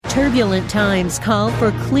Turbulent times call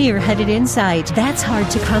for clear-headed insight. That's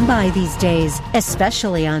hard to come by these days,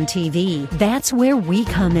 especially on TV. That's where we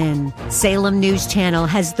come in. Salem News Channel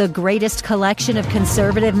has the greatest collection of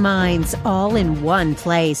conservative minds all in one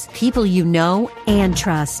place. People you know and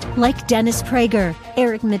trust, like Dennis Prager,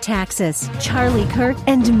 Eric Metaxas, Charlie Kirk,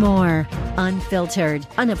 and more. Unfiltered,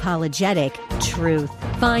 unapologetic truth.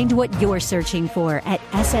 Find what you're searching for at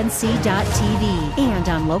snc.tv and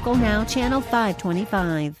on Local Now, Channel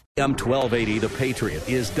 525. AM 1280, The Patriot,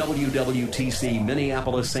 is WWTC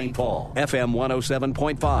Minneapolis, St. Paul. FM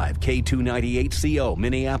 107.5, K298CO,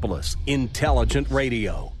 Minneapolis. Intelligent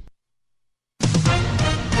Radio.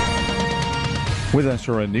 With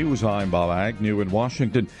SRN News, I'm Bob Agnew in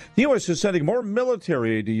Washington. The U.S. is sending more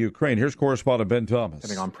military aid to Ukraine. Here's correspondent Ben Thomas.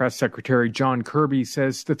 Pentagon Press Secretary John Kirby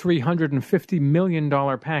says the $350 million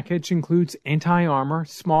package includes anti-armor,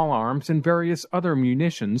 small arms, and various other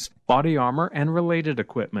munitions, body armor, and related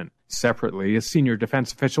equipment. Separately, a senior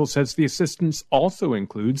defense official says the assistance also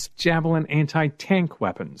includes Javelin anti-tank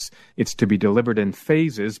weapons. It's to be delivered in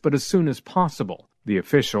phases, but as soon as possible. The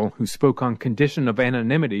official, who spoke on condition of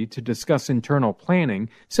anonymity to discuss internal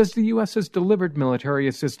planning, says the U.S. has delivered military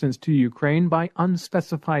assistance to Ukraine by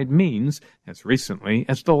unspecified means as recently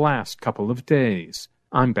as the last couple of days.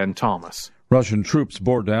 I'm Ben Thomas. Russian troops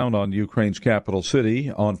bore down on Ukraine's capital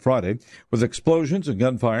city on Friday, with explosions and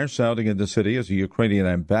gunfire sounding in the city as a Ukrainian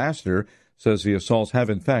ambassador says the assaults have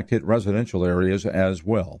in fact hit residential areas as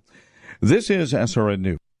well. This is SRN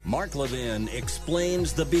News. Mark Levin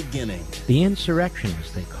explains the beginning. The insurrection,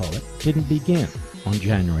 as they call it, didn't begin on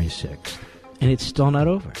January 6th, and it's still not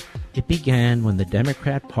over. It began when the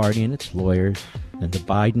Democrat Party and its lawyers and the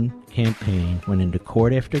Biden campaign went into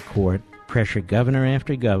court after court, pressured governor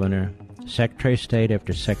after governor, Secretary of State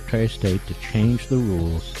after Secretary of State to change the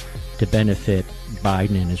rules to benefit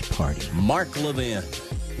Biden and his party. Mark Levin,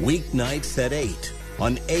 weeknights at 8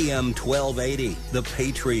 on AM 1280, The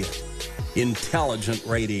Patriot. Intelligent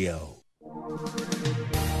Radio.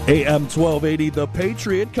 AM 1280, The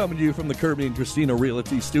Patriot, coming to you from the Kirby and Christina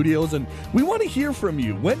Realty Studios. And we want to hear from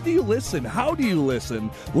you. When do you listen? How do you listen?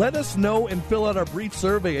 Let us know and fill out our brief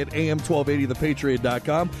survey at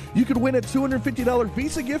am1280thepatriot.com. You could win a $250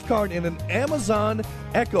 Visa gift card and an Amazon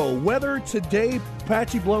Echo. Weather today,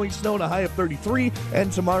 patchy blowing snow and a high of 33.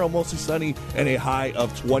 And tomorrow, mostly sunny and a high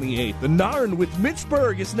of 28. The Narn with Mitch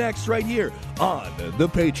Berg is next right here on The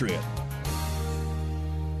Patriot.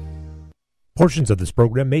 Portions of this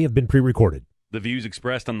program may have been pre-recorded. The views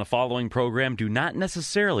expressed on the following program do not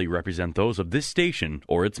necessarily represent those of this station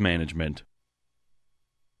or its management.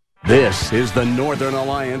 This is the Northern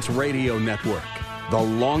Alliance Radio Network, the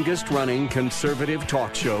longest-running conservative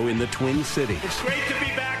talk show in the Twin Cities. It's great to be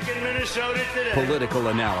back in Minnesota today. Political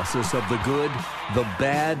analysis of the good, the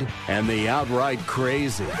bad, and the outright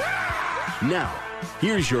crazy. Now,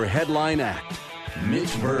 here's your headline act,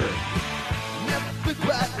 Mitch Berg.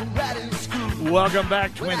 Welcome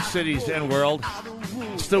back, Twin Cities and world.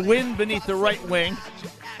 It's the wind beneath the right wing.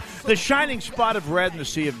 The shining spot of red in the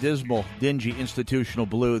sea of dismal, dingy institutional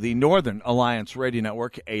blue. The Northern Alliance Radio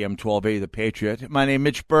Network, AM 1280, The Patriot. My name is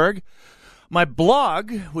Mitch Berg. My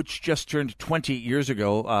blog, which just turned 20 years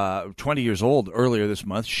ago, 20 years old earlier this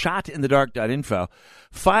month, shotinthedark.info.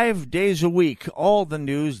 5 days a week, all the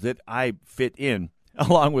news that I fit in,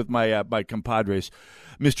 along with my compadres,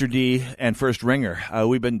 Mr. D and First Ringer.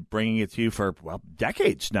 We've been bringing it to you for,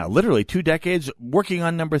 decades now, literally 2 decades, working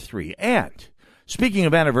on number 3. And speaking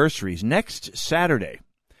of anniversaries, next Saturday,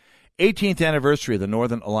 18th anniversary of the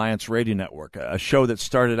Northern Alliance Radio Network, a show that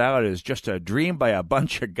started out as just a dream by a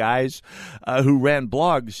bunch of guys who ran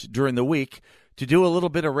blogs during the week to do a little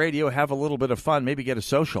bit of radio, have a little bit of fun, maybe get a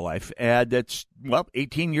social life. And it's,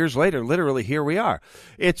 18 years later, literally here we are.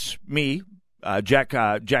 It's me, Jack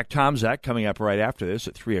Tomczak, coming up right after this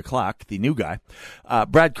at 3 o'clock, the new guy.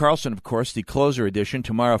 Brad Carlson, of course, the closer edition,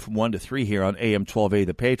 tomorrow from 1 to 3 here on AM 1280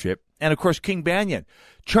 The Patriot. And, of course, King Banyan,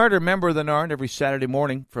 charter member of the Narn, every Saturday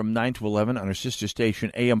morning from 9 to 11 on our sister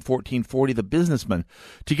station, AM 1440 The Businessman,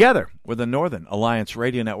 together with the Northern Alliance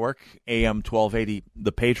Radio Network, AM 1280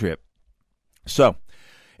 The Patriot. So,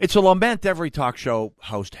 it's a lament every talk show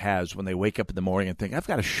host has when they wake up in the morning and think, I've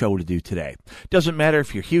got a show to do today. Doesn't matter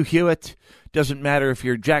if you're Hugh Hewitt. Doesn't matter if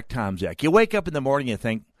you're Jack Tomczak. You wake up in the morning and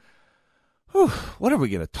think, what are we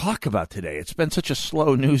going to talk about today? It's been such a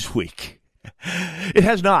slow news week. It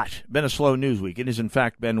has not been a slow news week. It has, in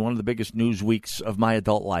fact, been one of the biggest news weeks of my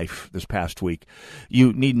adult life this past week.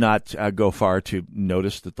 You need not go far to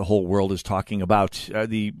notice that the whole world is talking about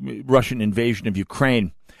the Russian invasion of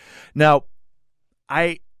Ukraine. Now,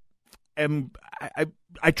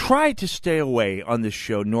 I try to stay away on this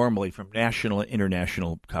show normally from national and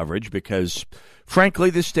international coverage because, frankly,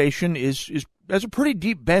 this station has a pretty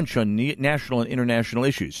deep bench on national and international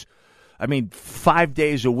issues. I mean, 5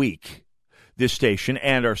 days a week, this station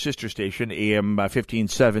and our sister station, AM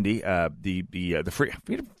 1570, the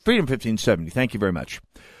Freedom 1570. Thank you very much.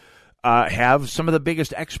 Have some of the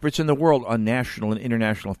biggest experts in the world on national and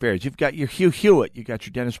international affairs. You've got your Hugh Hewitt, you got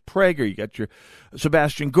your Dennis Prager, you got your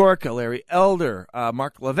Sebastian Gorka, Larry Elder,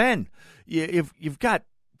 Mark Levin. You've got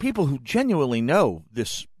people who genuinely know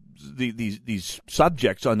these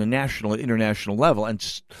subjects on the national and international level and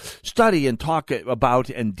study and talk about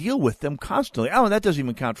and deal with them constantly. Oh, and that doesn't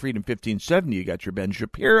even count Freedom 1570. You got your Ben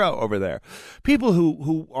Shapiro over there. People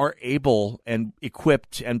who are able and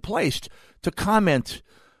equipped and placed to comment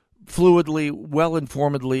fluidly,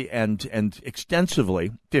 well-informedly, and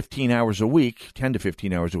extensively 15 hours a week, 10 to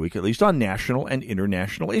 15 hours a week at least, on national and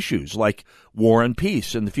international issues like war and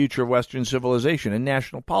peace and the future of Western civilization and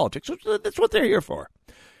national politics. That's what they're here for.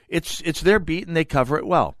 It's their beat, and they cover it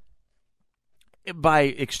well. By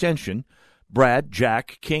extension, Brad,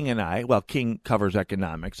 Jack, King, and I, well, King covers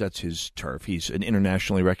economics. That's his turf. He's an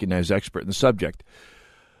internationally recognized expert in the subject.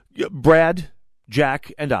 Brad,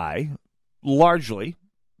 Jack, and I largely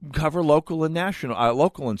cover local and national,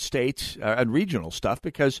 local and state and regional stuff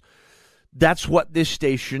because that's what this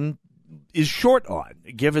station is short on.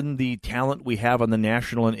 Given the talent we have on the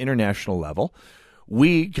national and international level,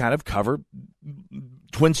 we kind of cover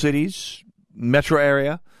Twin Cities, metro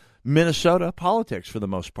area, Minnesota politics for the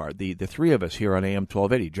most part. The three of us here on AM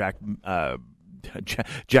 1280,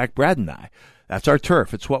 Jack, Brad, and I. That's our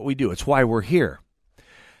turf. It's what we do. It's why we're here.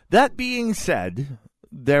 That being said,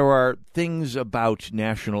 there are things about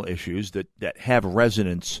national issues that have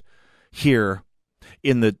resonance here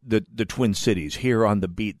in the Twin Cities, here on the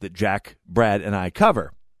beat that Jack, Brad, and I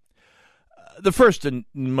cover. The first and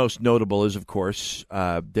most notable is, of course,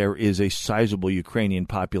 there is a sizable Ukrainian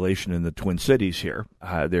population in the Twin Cities here.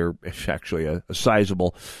 There is actually a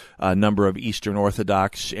sizable number of Eastern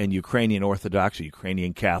Orthodox and Ukrainian Orthodox,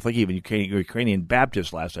 Ukrainian Catholic, even Ukrainian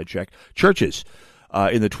Baptist, last I checked, churches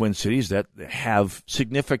in the Twin Cities that have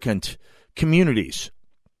significant communities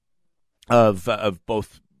of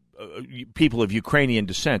both people of Ukrainian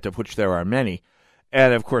descent, of which there are many,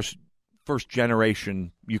 and, of course,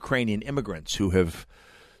 first-generation Ukrainian immigrants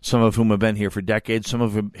some of whom have been here for decades, some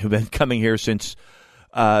of them have been coming here since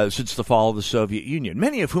the fall of the Soviet Union,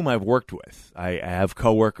 many of whom I've worked with. I have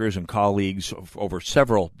coworkers and colleagues over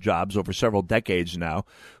several jobs, over several decades now,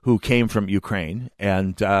 who came from Ukraine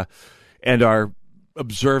and are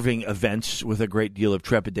observing events with a great deal of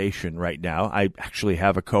trepidation right now. I actually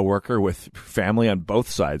have a coworker with family on both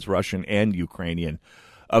sides, Russian and Ukrainian,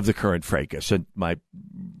 of the current fracas, and my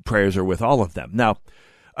prayers are with all of them. Now,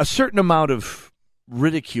 a certain amount of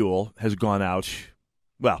ridicule has gone out.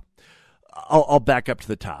 Well, I'll back up to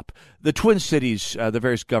the top. The Twin Cities, the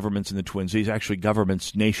various governments in the Twin Cities, actually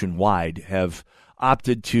governments nationwide, have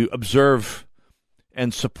opted to observe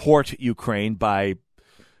and support Ukraine by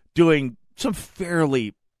doing some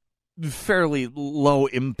fairly low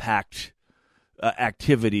impact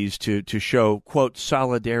activities to show, quote,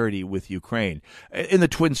 solidarity with Ukraine. In the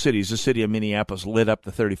Twin Cities, the city of Minneapolis lit up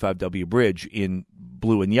the 35W bridge in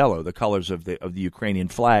blue and yellow, the colors of the Ukrainian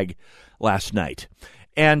flag, last night.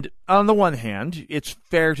 And on the one hand, it's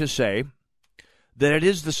fair to say that it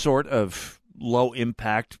is the sort of low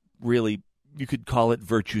impact, really, you could call it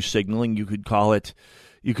virtue signaling, you could call it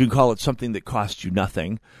something that costs you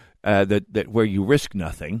nothing, that where you risk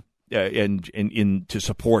nothing, and to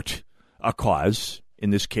support a cause,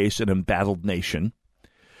 in this case, an embattled nation.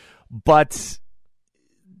 But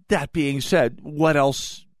that being said, what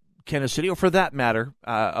else can a city, or for that matter,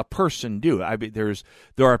 a person do? I mean,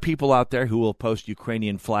 there are people out there who will post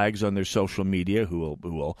Ukrainian flags on their social media, who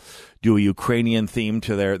will do a Ukrainian theme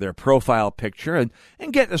to their profile picture and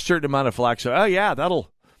get a certain amount of flack. So, oh yeah,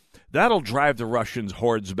 that'll drive the Russians'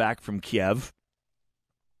 hordes back from Kiev.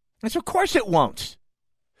 And so, of course, it won't.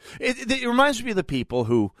 It reminds me of the people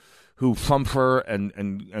who fumfer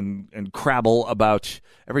and crabble about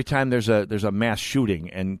every time there's a mass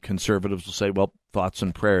shooting, and conservatives will say, well, thoughts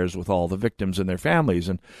and prayers with all the victims and their families,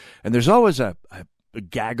 and there's always a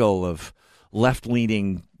gaggle of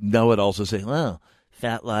left-leaning know-it-alls who say, well,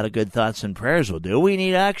 fat lot of good thoughts and prayers will do. We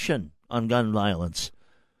need action on gun violence.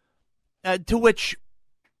 To which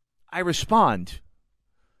I respond,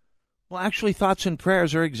 well, actually, thoughts and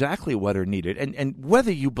prayers are exactly what are needed. And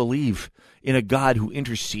whether you believe in a God who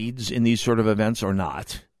intercedes in these sort of events or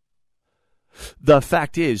not, the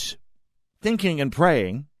fact is, thinking and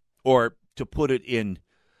praying, or to put it in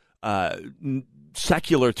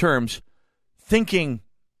secular terms, thinking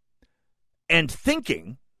and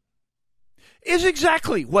thinking is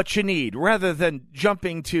exactly what you need, rather than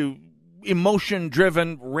jumping to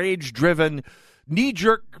emotion-driven, rage-driven,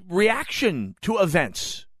 knee-jerk reaction to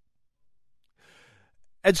events.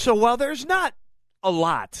 And so while there's not a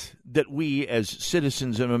lot that we as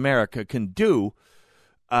citizens of America can do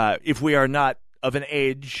if we are not of an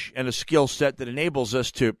age and a skill set that enables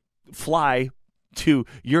us to fly to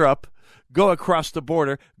Europe, go across the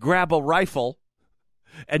border, grab a rifle,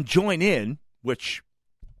 and join in, which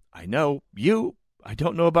I know I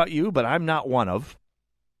don't know about you, but I'm not one of.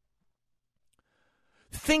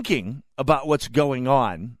 Thinking about what's going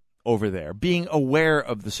on over there, being aware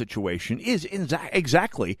of the situation is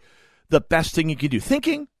exactly the best thing you can do.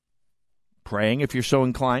 Thinking, praying if you're so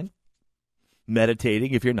inclined,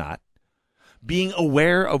 meditating if you're not, being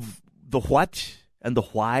aware of the what and the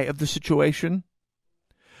why of the situation,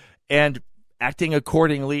 and acting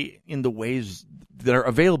accordingly in the ways that are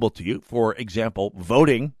available to you. For example,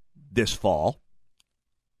 voting this fall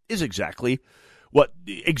is exactly what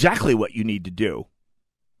you need to do.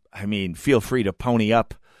 I mean, feel free to pony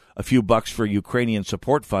up a few bucks for Ukrainian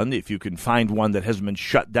Support Fund if you can find one that hasn't been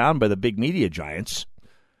shut down by the big media giants.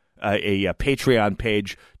 A Patreon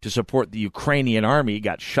page to support the Ukrainian army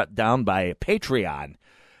got shut down by Patreon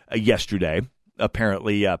yesterday.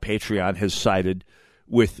 Apparently, Patreon has sided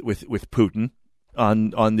with Putin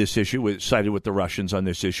on this issue, sided with the Russians on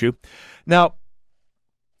this issue. Now,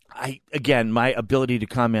 my ability to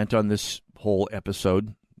comment on this whole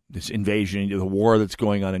episode, this invasion, the war that's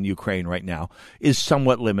going on in Ukraine right now, is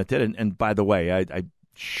somewhat limited. And by the way, I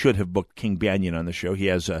should have booked King Banyan on the show. He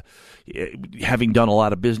has having done a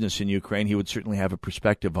lot of business in Ukraine, he would certainly have a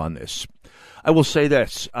perspective on this. I will say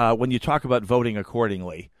this, when you talk about voting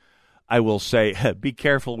accordingly, I will say be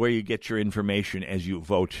careful where you get your information as you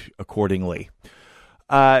vote accordingly.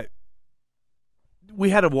 We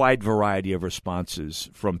had a wide variety of responses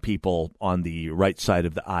from people on the right side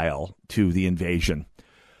of the aisle to the invasion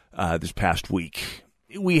this past week.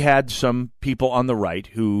 We had some people on the right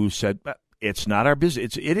who said, it's not our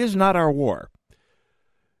business. It is not our war.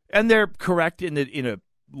 And they're correct in a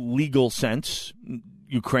legal sense.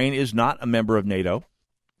 Ukraine is not a member of NATO.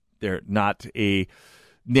 They're not a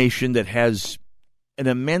nation that has an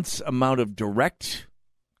immense amount of direct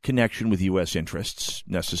connection with U.S. interests,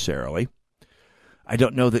 necessarily. I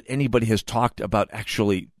don't know that anybody has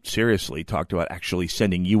seriously talked about actually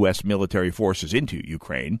sending U.S. military forces into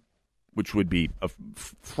Ukraine, which would be a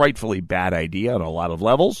frightfully bad idea on a lot of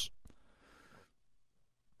levels,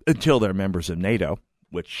 until they're members of NATO,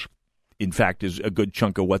 which, in fact, is a good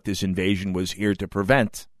chunk of what this invasion was here to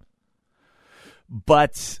prevent.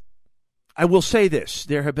 But I will say this.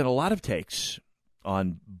 There have been a lot of takes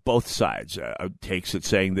on both sides, takes that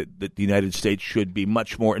saying that the United States should be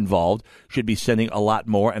much more involved, should be sending a lot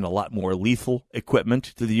more and a lot more lethal equipment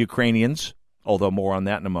to the Ukrainians, although more on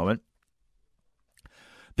that in a moment.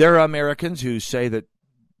 There are Americans who say that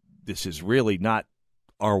this is really not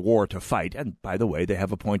our war to fight, and by the way, they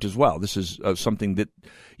have a point as well. This is something that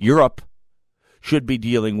Europe should be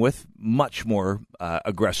dealing with much more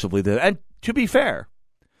aggressively. And to be fair,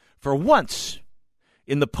 for once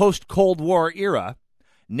in the post-Cold War era,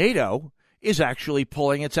 NATO is actually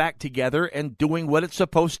pulling its act together and doing what it's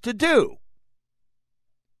supposed to do.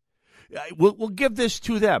 We'll give this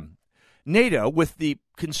to them. NATO, with the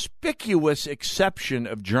conspicuous exception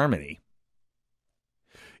of Germany,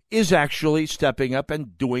 is actually stepping up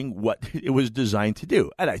and doing what it was designed to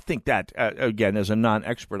do. And I think that, again, as a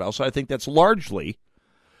non-expert also, I think that's largely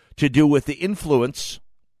to do with the influence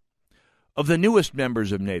of the newest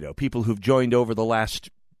members of NATO, people who've joined over the last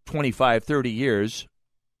 25, 30 years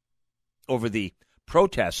over the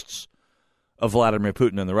protests of Vladimir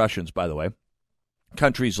Putin and the Russians, by the way.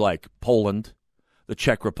 Countries like Poland, the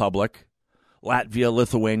Czech Republic, Latvia,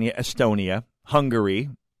 Lithuania, Estonia, Hungary,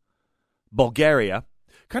 Bulgaria,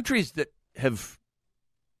 countries that have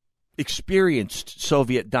experienced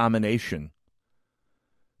Soviet domination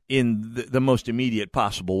in the most immediate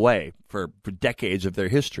possible way for decades of their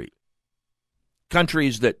history.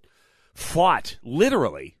 Countries that fought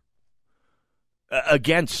literally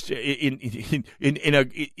against in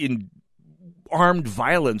armed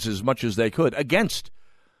violence as much as they could against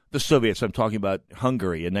the Soviets. I'm talking about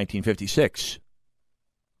Hungary in 1956.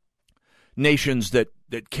 Nations that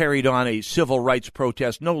carried on a civil rights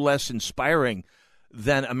protest no less inspiring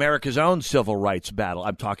than America's own civil rights battle.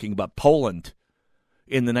 I'm talking about Poland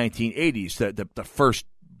in the 1980s, the first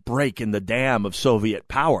break in the dam of Soviet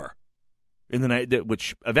power,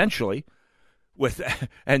 which eventually,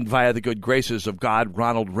 and via the good graces of God,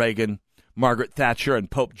 Ronald Reagan, Margaret Thatcher,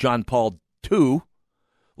 and Pope John Paul II,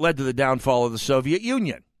 led to the downfall of the Soviet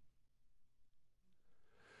Union.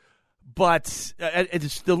 But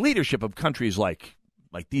it's the leadership of countries like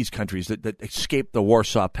these countries that escaped the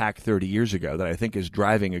Warsaw Pact 30 years ago that I think is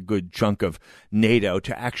driving a good chunk of NATO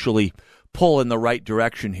to actually pull in the right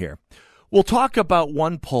direction here. We'll talk about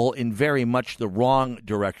one pull in very much the wrong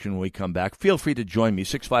direction when we come back. Feel free to join me,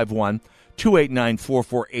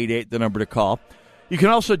 651-289-4488, the number to call. You can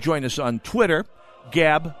also join us on Twitter,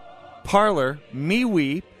 Gab, Parler,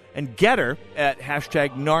 MeWe, and Getter at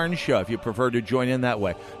hashtag Narn Show if you prefer to join in that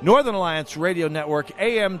way. Northern Alliance Radio Network,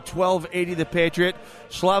 AM 1280 The Patriot,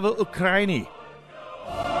 Slava Ukraini.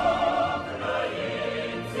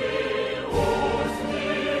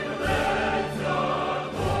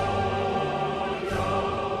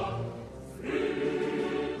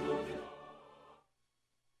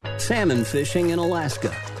 Salmon fishing in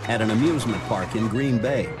Alaska, at an amusement park in Green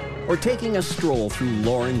Bay, or taking a stroll through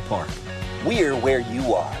Loring Park. We're where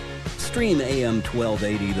you are. Stream AM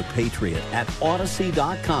 1280 The Patriot at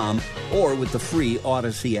Odyssey.com or with the free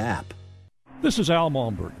Odyssey app. This is Al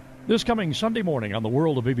Malmberg. This coming Sunday morning on The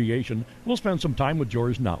World of Aviation, we'll spend some time with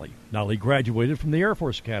George Nally. Nally graduated from the Air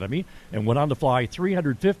Force Academy and went on to fly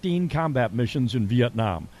 315 combat missions in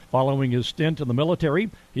Vietnam. Following his stint in the military,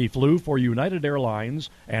 he flew for United Airlines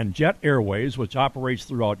and Jet Airways, which operates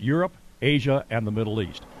throughout Europe, Asia, and the Middle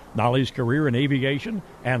East. Nally's career in aviation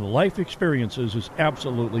and life experiences is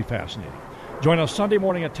absolutely fascinating. Join us Sunday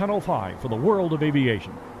morning at 10:05 for The World of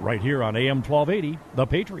Aviation, right here on AM 1280, The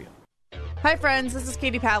Patriot. Hi, friends. This is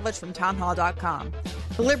Katie Pavlich from townhall.com.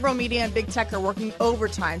 The liberal media and big tech are working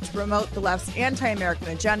overtime to promote the left's anti-American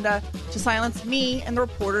agenda to silence me and the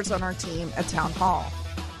reporters on our team at Town Hall.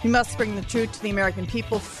 We must bring the truth to the American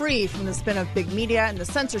people free from the spin of big media and the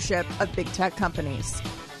censorship of big tech companies.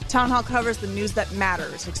 Town Hall covers the news that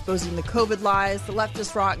matters, exposing the COVID lies, the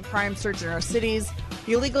leftist rot and crime surge in our cities,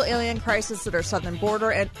 the illegal alien crisis at our southern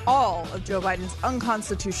border, and all of Joe Biden's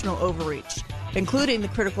unconstitutional overreach, including the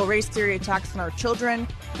critical race theory attacks on our children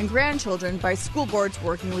and grandchildren by school boards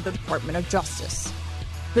working with the Department of Justice.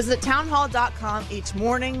 Visit townhall.com each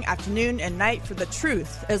morning, afternoon, and night for the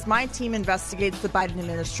truth as my team investigates the Biden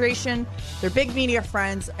administration, their big media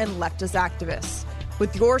friends, and leftist activists.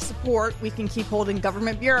 With your support, we can keep holding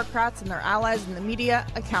government bureaucrats and their allies in the media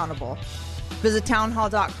accountable. Visit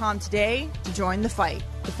townhall.com today to join the fight.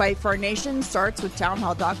 The fight for our nation starts with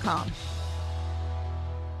townhall.com.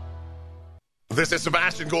 This is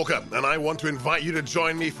Sebastian Gorka, and I want to invite you to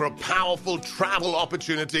join me for a powerful travel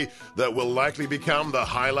opportunity that will likely become the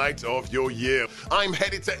highlight of your year. I'm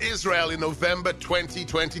headed to Israel in November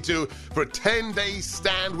 2022 for a 10-day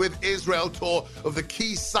Stand with Israel tour of the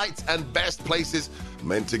key sites and best places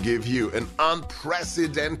meant to give you an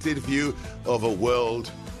unprecedented view of a world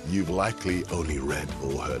you've likely only read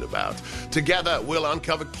or heard about. Together, we'll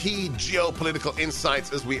uncover key geopolitical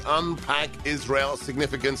insights as we unpack Israel's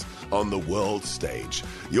significance on the world stage.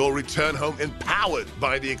 You'll return home empowered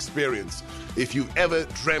by the experience. If you've ever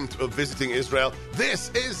dreamt of visiting Israel, this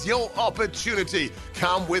is your opportunity.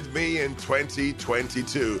 Come with me in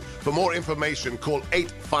 2022. For more information, call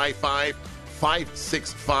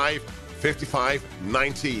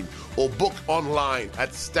 855-565-5519 or book online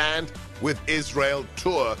at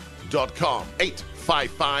standwithisraeltour.com.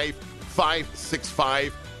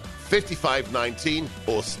 855-565-5519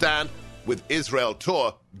 or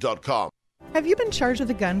standwithisraeltour.com. Have you been charged with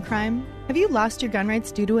a gun crime? Have you lost your gun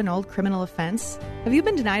rights due to an old criminal offense? Have you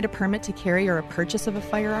been denied a permit to carry or a purchase of a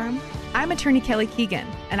firearm? I'm attorney Kelly Keegan,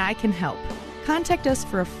 and I can help. Contact us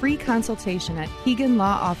for a free consultation at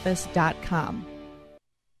KeeganLawOffice.com.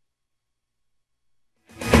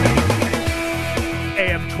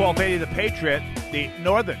 AM 1280 The Patriot, the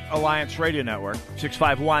Northern Alliance Radio Network,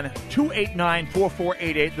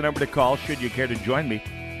 651-289-4488, the number to call should you care to join me,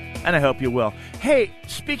 and I hope you will. Hey,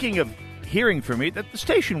 speaking of hearing from me, that the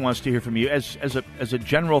station wants to hear from you as a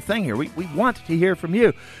general thing here. We want to hear from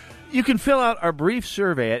you. You can fill out our brief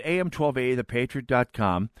survey at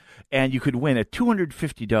am1280thepatriot.com, and you could win a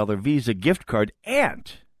 $250 Visa gift card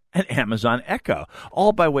and an Amazon Echo,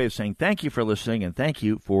 all by way of saying thank you for listening and thank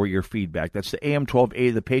you for your feedback. That's the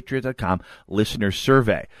am1280thepatriot.com listener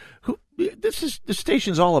survey. The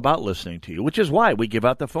station's all about listening to you, which is why we give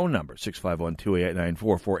out the phone number,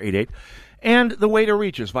 651-289-4488, and the way to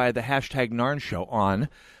reach us via the hashtag Narn Show on,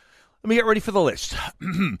 let me get ready for the list,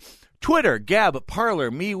 Twitter, Gab,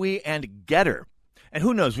 Parler, MeWe, and Getter. And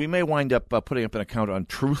who knows, we may wind up putting up an account on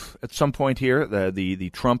Truth at some point here, the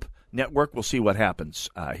Trump network. We'll see what happens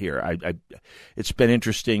here. It's been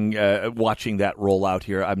interesting watching that roll out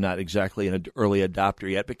here. I'm not exactly an early adopter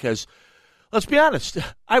yet because, let's be honest,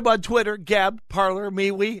 I'm on Twitter, Gab, Parler,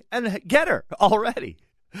 MeWe, and Getter already.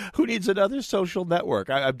 Who needs another social network?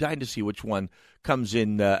 I'm dying to see which one comes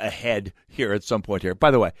in ahead here at some point here. By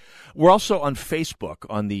the way, we're also on Facebook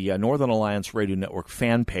on the Northern Alliance Radio Network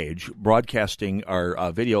fan page, broadcasting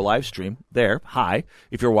our video live stream there. Hi,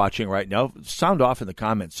 if you're watching right now, sound off in the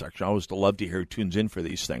comments section. I always love to hear who tunes in for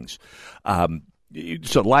these things.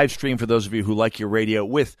 So live stream for those of you who like your radio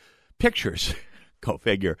with pictures. Go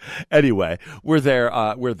figure. Anyway, we're there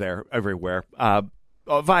everywhere.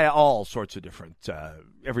 Via all sorts of different,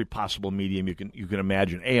 every possible medium you can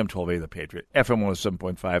imagine. AM 1280 The Patriot, FM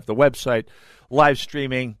 107.5, the website, live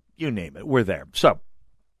streaming, you name it, we're there. So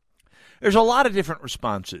there's a lot of different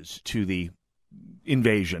responses to the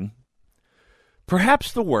invasion.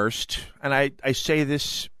 Perhaps the worst, and I say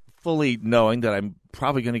this fully knowing that I'm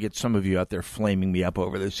probably going to get some of you out there flaming me up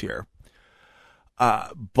over this here.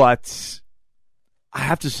 But I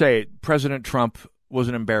have to say, President Trump was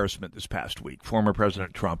an embarrassment this past week, former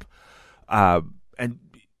President Trump. And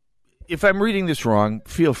if I'm reading this wrong,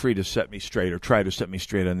 feel free to set me straight or try to set me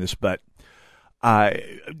straight on this. But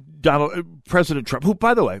President Trump, who,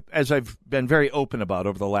 by the way, as I've been very open about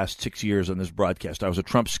over the last 6 years on this broadcast, I was a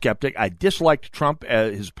Trump skeptic. I disliked Trump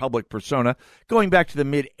as his public persona going back to the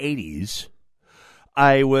mid-'80s.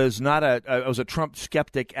 I was a Trump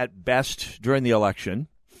skeptic at best during the election.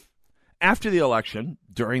 After the election,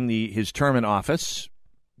 during his term in office,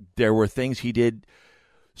 there were things he did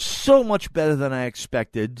so much better than I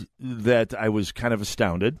expected that I was kind of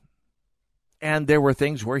astounded. And there were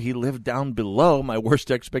things where he lived down below my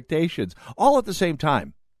worst expectations, all at the same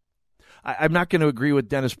time. I'm not going to agree with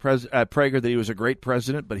Dennis Prager that he was a great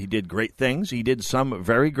president, but he did great things. He did some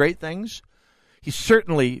very great things. He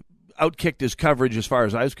certainly outkicked his coverage as far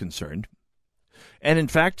as I was concerned. And in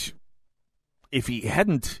fact, if he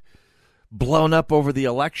hadn't blown up over the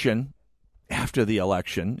election, after the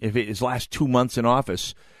election, if his last 2 months in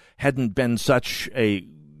office hadn't been such a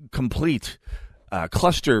complete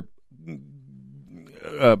cluster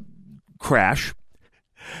crash,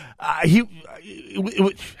 I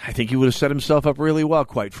think he would have set himself up really well,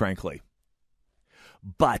 quite frankly.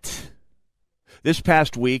 But this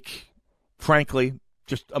past week, frankly,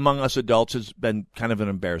 just among us adults, has been kind of an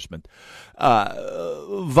embarrassment.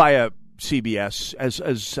 Via CBS,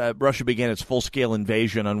 as Russia began its full-scale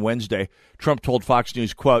invasion on Wednesday, Trump told Fox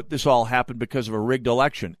News, quote, "This all happened because of a rigged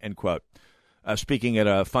election," end quote. Speaking at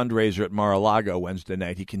a fundraiser at Mar-a-Lago Wednesday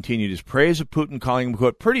night, he continued his praise of Putin, calling him,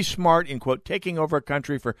 quote, "pretty smart in, quote, taking over a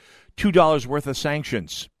country for $2 worth of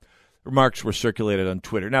sanctions." Remarks were circulated on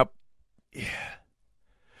Twitter. Now,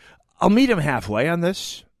 I'll meet him halfway on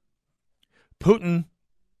this. Putin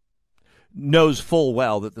knows full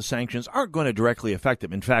well that the sanctions aren't going to directly affect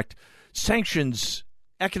him. In fact,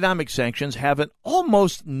 economic sanctions, have an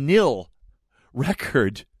almost nil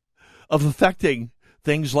record of affecting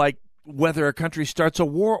things like whether a country starts a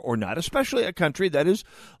war or not, especially a country that is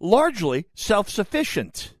largely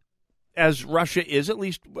self-sufficient, as Russia is, at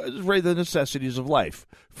least for the necessities of life,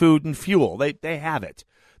 food and fuel. They have it.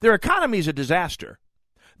 Their economy is a disaster.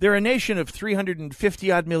 They're a nation of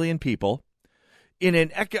 350-odd million people in a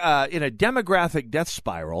demographic death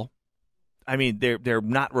spiral. I mean, they're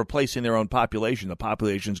not replacing their own population. The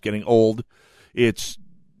population's getting old. It's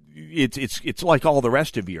like all the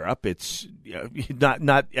rest of Europe. It's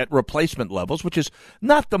not at replacement levels, which is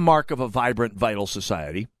not the mark of a vibrant, vital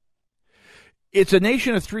society. It's a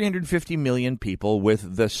nation of 350 million people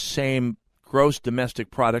with the same gross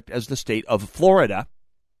domestic product as the state of Florida.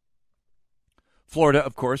 Florida,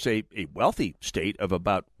 of course, a wealthy state of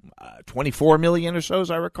about 24 million or so,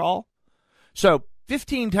 as I recall. So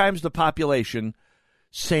 15 times the population,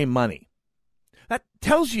 same money. That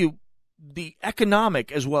tells you the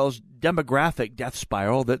economic as well as demographic death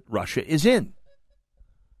spiral that Russia is in.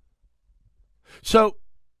 So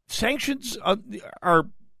sanctions are,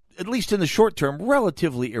 at least in the short term,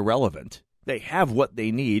 relatively irrelevant. They have what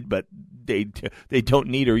they need, but they don't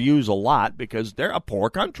need or use a lot because they're a poor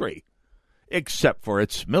country, except for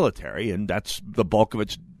its military, and that's the bulk of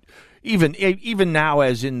its. Even now,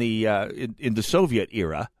 as in the Soviet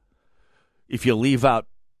era, if you leave out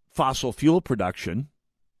fossil fuel production,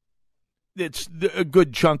 it's a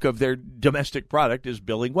good chunk of their domestic product is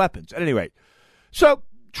building weapons. At any rate, so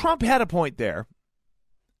Trump had a point there,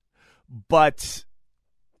 but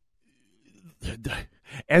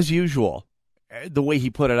as usual, the way he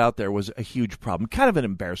put it out there was a huge problem, kind of an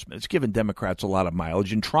embarrassment. It's given Democrats a lot of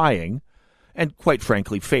mileage in trying, and quite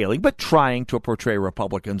frankly failing, but trying to portray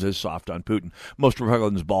Republicans as soft on Putin. Most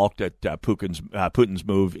Republicans balked at Putin's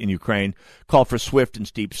move in Ukraine, called for swift and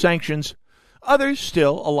steep sanctions. Others,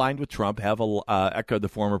 still aligned with Trump, have echoed the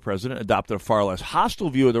former president, adopted a far less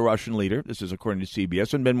hostile view of the Russian leader, this is according to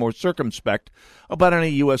CBS, and been more circumspect about any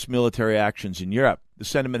U.S. military actions in Europe. The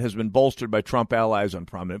sentiment has been bolstered by Trump allies on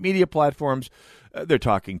prominent media platforms. They're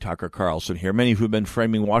talking Tucker Carlson here, many who have been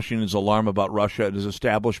framing Washington's alarm about Russia and its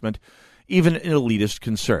establishment, even an elitist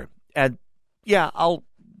concern. And, yeah,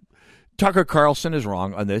 Tucker Carlson is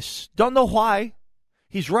wrong on this. Don't know why.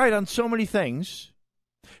 He's right on so many things.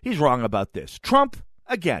 He's wrong about this. Trump,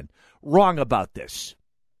 again, wrong about this.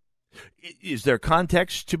 Is there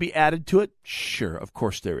context to be added to it? Sure, of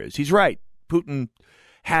course there is. He's right. Putin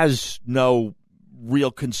has no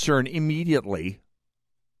real concern immediately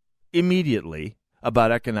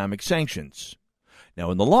about economic sanctions.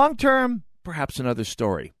 Now, in the long term, perhaps another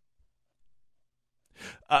story.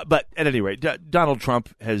 But at any rate, Donald Trump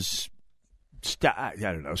has, I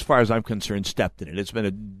don't know, as far as I'm concerned, stepped in it. It's been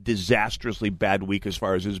a disastrously bad week as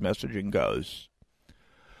far as his messaging goes.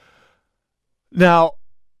 Now,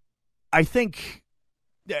 I think,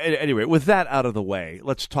 anyway, with that out of the way,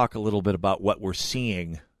 let's talk a little bit about what we're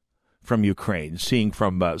seeing from Ukraine, seeing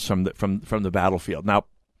from the battlefield. Now,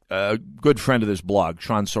 a good friend of this blog,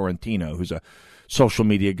 Sean Sorrentino, who's a social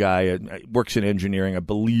media guy, works in engineering, I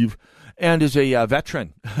believe, and is a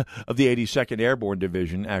veteran of the 82nd Airborne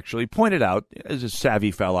Division, actually pointed out, as a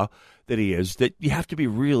savvy fellow that he is, that you have to be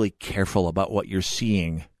really careful about what you're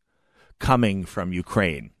seeing coming from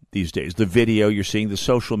Ukraine these days. The video you're seeing, the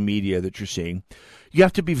social media that you're seeing, you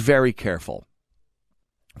have to be very careful.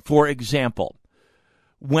 For example,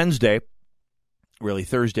 Wednesday, really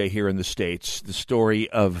Thursday here in the States, the story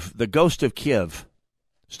of the ghost of Kiev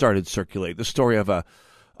started circulating. The story of a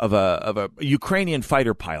Ukrainian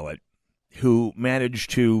fighter pilot who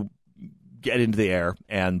managed to get into the air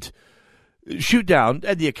and shoot down,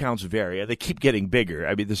 and the accounts vary. They keep getting bigger.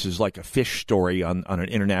 I mean, this is like a fish story on an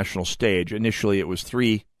international stage. Initially, it was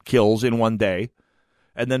 3 kills in one day,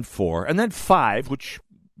 and then 4, and then 5, which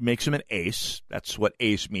makes him an ace. That's what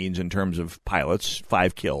ace means in terms of pilots,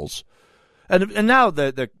 5 kills. And now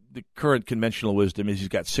the current conventional wisdom is he's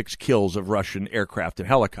got 6 kills of Russian aircraft and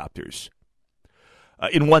helicopters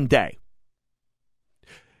in one day.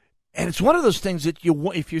 And it's one of those things that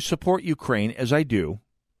if you support Ukraine, as I do,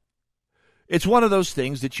 it's one of those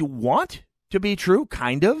things that you want to be true,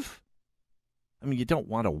 kind of. I mean, you don't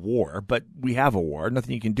want a war, but we have a war,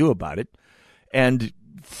 nothing you can do about it. And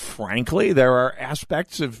frankly, there are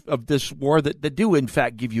aspects of this war that do, in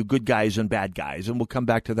fact, give you good guys and bad guys, and we'll come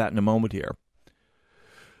back to that in a moment here.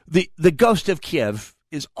 The ghost of Kiev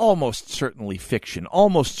is almost certainly fiction,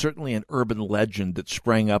 almost certainly an urban legend that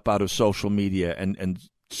sprang up out of social media and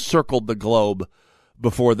circled the globe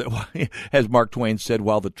before, as Mark Twain said,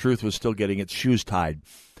 while the truth was still getting its shoes tied.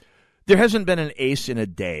 There hasn't been an ace in a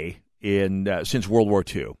day since World War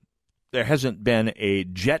II. There hasn't been a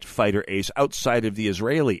jet fighter ace outside of the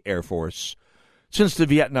Israeli Air Force since the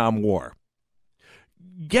Vietnam War.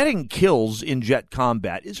 Getting kills in jet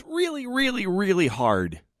combat is really, really, really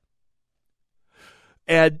hard.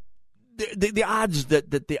 And the odds that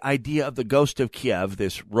the idea of the ghost of Kiev,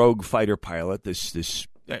 this rogue fighter pilot, this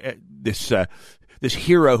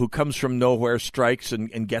hero who comes from nowhere, strikes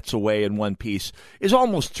and gets away in one piece, is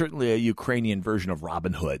almost certainly a Ukrainian version of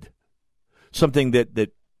Robin Hood. Something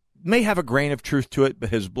that may have a grain of truth to it, but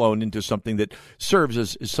has blown into something that serves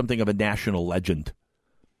as something of a national legend.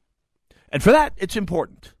 And for that, it's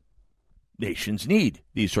important. Nations need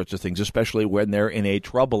these sorts of things, especially when they're in a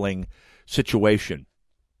troubling situation.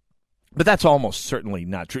 But that's almost certainly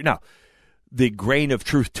not true. Now, the grain of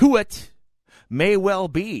truth to it may well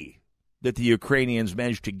be that the Ukrainians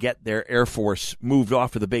managed to get their Air Force moved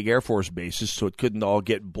off of the big Air Force bases so it couldn't all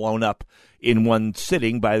get blown up in one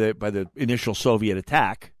sitting by the initial Soviet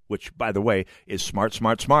attack, which, by the way, is smart.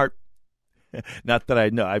 Not that I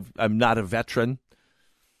know. I'm not a veteran.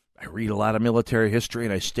 I read a lot of military history,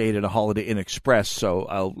 and I stayed at a Holiday Inn Express, so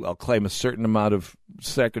I'll claim a certain amount of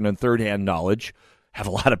second- and third-hand knowledge. Have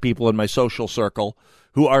a lot of people in my social circle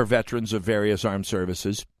who are veterans of various armed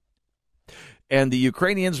services. And the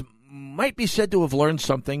Ukrainians might be said to have learned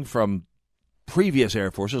something from previous air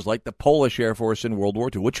forces, like the Polish Air Force in World War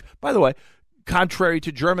II, which, by the way, contrary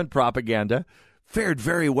to German propaganda, fared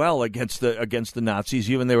very well against the Nazis,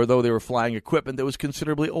 even though they were flying equipment that was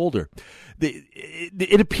considerably older.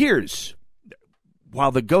 It appears,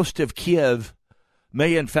 while the ghost of Kiev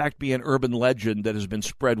may in fact be an urban legend that has been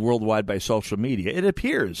spread worldwide by social media, it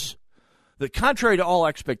appears that contrary to all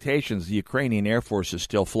expectations, the Ukrainian Air Force is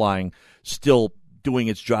still flying, still doing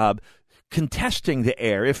its job, contesting the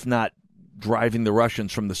air, if not driving the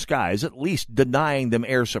Russians from the skies, at least denying them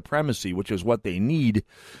air supremacy, which is what they need,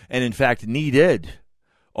 and in fact needed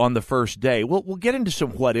on the first day. We'll get into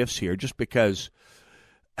some what-ifs here just because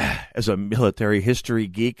as a military history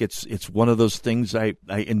geek, it's one of those things I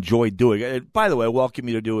enjoy doing. And by the way, I welcome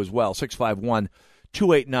you to do as well.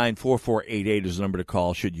 651-289-4488 is the number to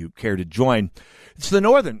call should you care to join. It's the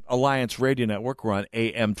Northern Alliance Radio Network. We're on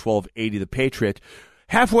AM 1280, The Patriot.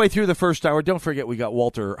 Halfway through the first hour, don't forget we got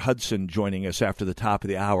Walter Hudson joining us after the top of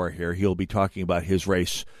the hour here. He'll be talking about his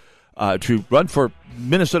race to run for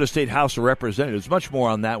Minnesota State House of Representatives. Much more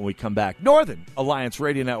on that when we come back. Northern Alliance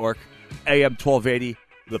Radio Network, AM 1280,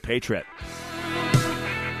 The Patriot.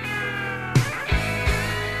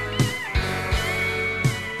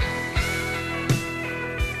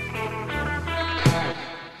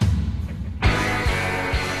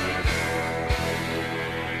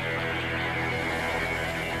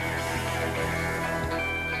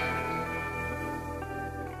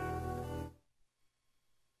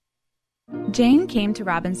 Jane came to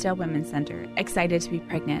Robbinsdale Women's Center excited to be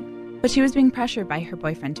pregnant, but she was being pressured by her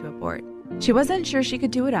boyfriend to abort. She wasn't sure she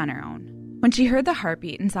could do it on her own. When she heard the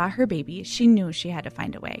heartbeat and saw her baby, she knew she had to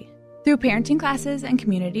find a way. Through parenting classes and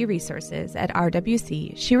community resources at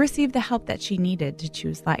RWC, she received the help that she needed to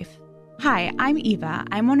choose life. Hi, I'm Eva.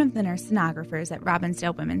 I'm one of the nurse sonographers at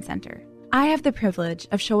Robbinsdale Women's Center. I have the privilege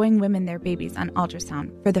of showing women their babies on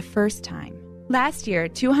ultrasound for the first time. Last year,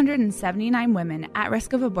 279 women at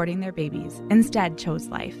risk of aborting their babies instead chose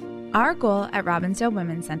life. Our goal at Robbinsdale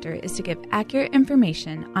Women's Center is to give accurate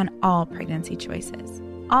information on all pregnancy choices.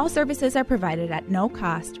 All services are provided at no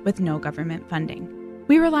cost with no government funding.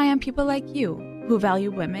 We rely on people like you who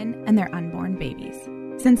value women and their unborn babies.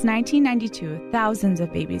 Since 1992, thousands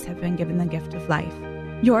of babies have been given the gift of life.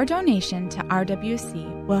 Your donation to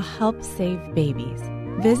RWC will help save babies.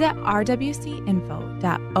 Visit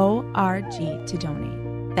rwcinfo.org to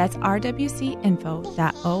donate. That's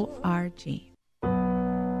rwcinfo.org.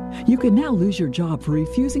 You can now lose your job for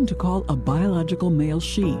refusing to call a biological male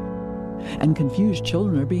she. And confused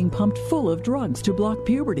children are being pumped full of drugs to block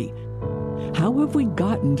puberty. How have we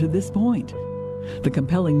gotten to this point? The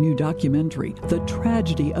compelling new documentary, The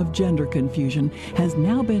Tragedy of Gender Confusion, has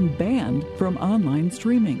now been banned from online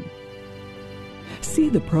streaming. See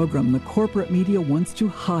the program the corporate media wants to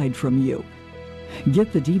hide from you.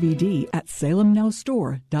 Get the DVD at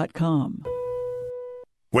salemnowstore.com.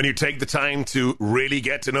 When you take the time to really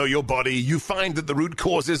get to know your body, you find that the root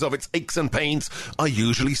causes of its aches and pains are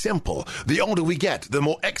usually simple. The older we get, the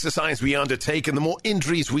more exercise we undertake, and the more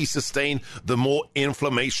injuries we sustain, the more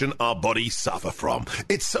inflammation our bodies suffer from.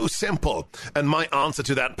 It's so simple. And my answer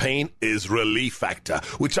to that pain is Relief Factor,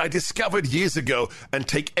 which I discovered years ago and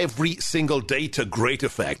take every single day to great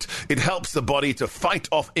effect. It helps the body to fight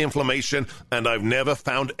off inflammation, and I've never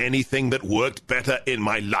found anything that worked better in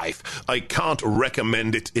my life. I can't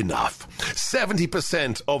recommend it enough.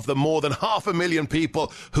 70% of the more than 500,000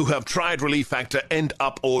 people who have tried Relief Factor end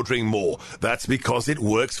up ordering more. That's because it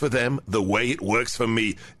works for them the way it works for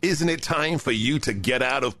me. Isn't it time for you to get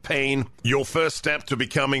out of pain? Your first step to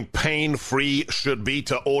becoming pain-free should be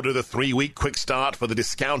to order the 3-week quick start for the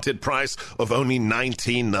discounted price of only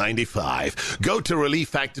 $19.95. Go to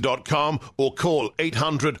ReliefFactor.com or call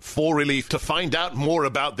 800-4RELIEF to find out more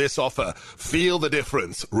about this offer. Feel the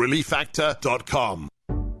difference. ReliefFactor.com.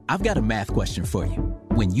 I've got a math question for you.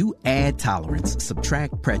 When you add tolerance,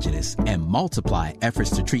 subtract prejudice, and multiply efforts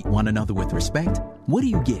to treat one another with respect, what do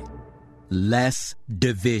you get? Less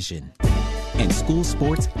division. And school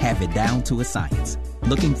sports have it down to a science.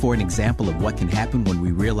 Looking for an example of what can happen when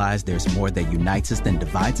we realize there's more that unites us than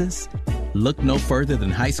divides us? Look no further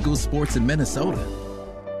than high school sports in Minnesota.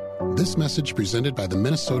 This message presented by the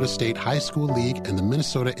Minnesota State High School League and the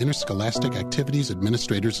Minnesota Interscholastic Activities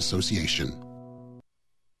Administrators Association.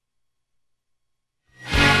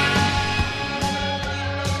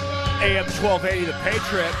 AM 1280, The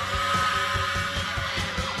Patriot.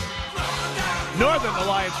 Northern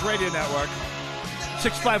Alliance Radio Network.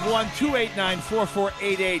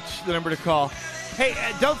 651-289-4488, the number to call. Hey,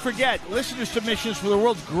 don't forget, listener submissions for the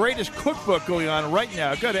world's greatest cookbook going on right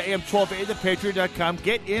now. Go to am1280thepatriot.com.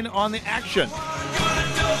 Get in on the action.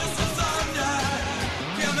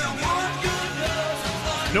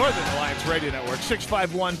 Northern Alliance Radio Network,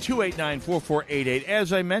 651-289-4488.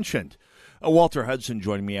 As I mentioned, Walter Hudson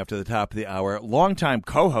joining me after the top of the hour. Longtime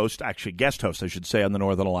co-host, actually guest host, I should say, on the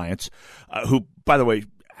Northern Alliance, who, by the way,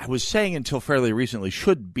 I was saying until fairly recently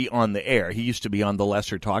should be on the air. He used to be on the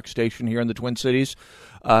Lesser Talk station here in the Twin Cities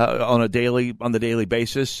on the daily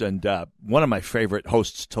basis, and one of my favorite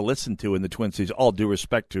hosts to listen to in the Twin Cities, all due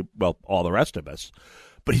respect to, well, all the rest of us.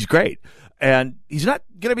 But he's great. And he's not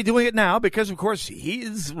going to be doing it now because, of course, he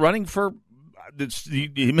is running for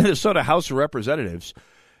the Minnesota House of Representatives.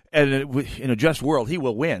 And in a just world, he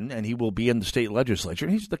will win, and he will be in the state legislature.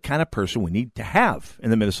 And he's the kind of person we need to have in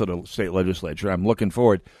the Minnesota state legislature. I'm looking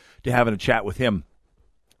forward to having a chat with him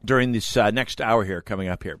during this next hour here coming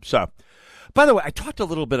up here. So, by the way, I talked a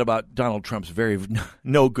little bit about Donald Trump's very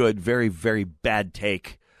no good, very, very bad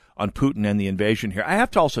take on Putin and the invasion here. I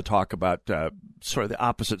have to also talk about sort of the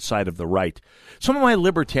opposite side of the right. Some of my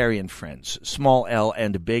libertarian friends, small L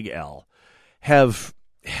and big L, have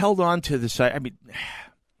held on to this. I mean,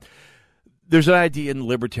 there's an idea in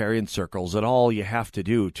libertarian circles that all you have to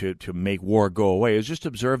do to make war go away is just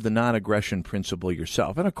observe the non-aggression principle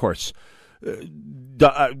yourself. And, of course,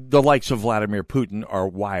 the likes of Vladimir Putin are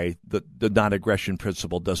why the non-aggression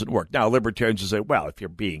principle doesn't work. Now, libertarians will say, well,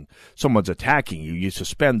 if someone's attacking you, you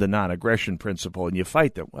suspend the non-aggression principle and you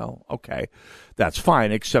fight them. Well, okay, that's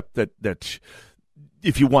fine, except that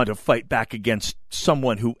if you want to fight back against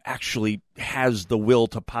someone who actually has the will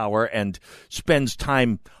to power and spends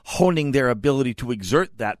time honing their ability to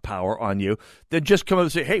exert that power on you, then just come up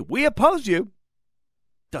and say, hey, we oppose you.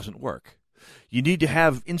 Doesn't work. You need to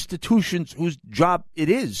have institutions whose job it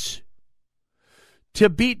is to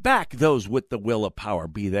beat back those with the will of power,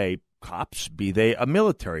 be they cops, be they a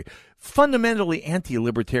military. Fundamentally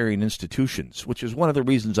anti-libertarian institutions, which is one of the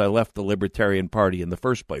reasons I left the Libertarian Party in the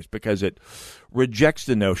first place, because it rejects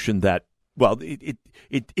the notion that, well,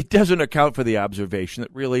 it doesn't account for the observation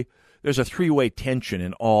that really there's a three-way tension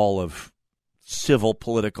in all of civil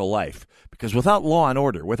political life. Because without law and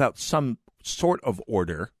order, without some sort of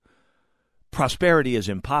order, prosperity is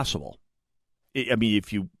impossible. I mean,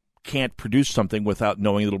 if you can't produce something without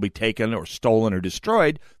knowing it'll be taken or stolen or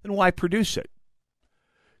destroyed, then why produce it?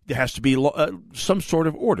 There has to be some sort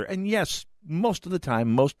of order. And yes, most of the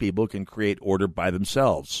time, most people can create order by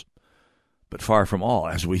themselves. But far from all,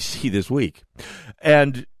 as we see this week.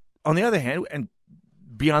 And on the other hand, and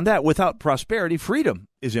beyond that, without prosperity, freedom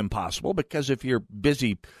is impossible, because if you're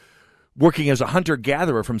busy working as a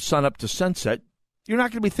hunter-gatherer from sunup to sunset, you're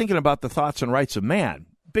not going to be thinking about the thoughts and rights of man.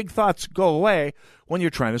 Big thoughts go away when you're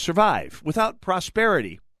trying to survive. Without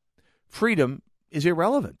prosperity, freedom is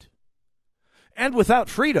irrelevant. And without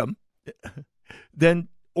freedom, then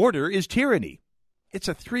order is tyranny. It's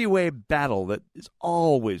a three-way battle that is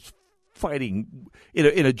always fighting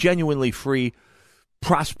in a genuinely free,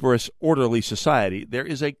 prosperous, orderly society. There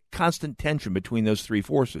is a constant tension between those three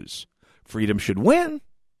forces. Freedom should win,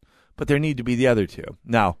 but there need to be the other two.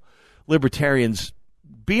 Now, libertarians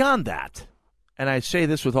beyond that, and I say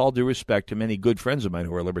this with all due respect to many good friends of mine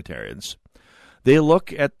who are libertarians, they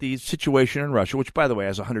look at the situation in Russia, which, by the way,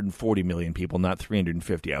 has 140 million people, not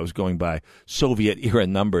 350. I was going by Soviet-era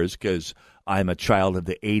numbers because I'm a child of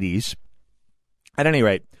the 80s. At any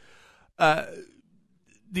rate,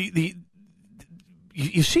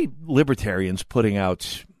 you see libertarians putting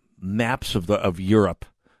out maps of Europe,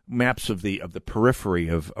 maps of the periphery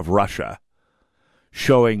of Russia,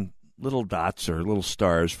 showing little dots or little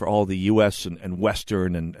stars for all the U.S. and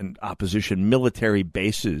Western and opposition military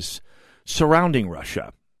bases surrounding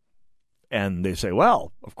Russia. And they say,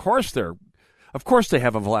 well, of course they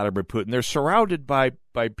have a Vladimir Putin. They're surrounded by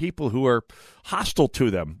people who are hostile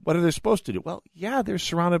to them. What are they supposed to do? Well, yeah, they're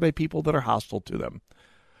surrounded by people that are hostile to them.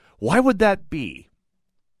 Why would that be?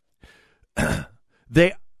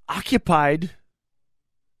 They occupied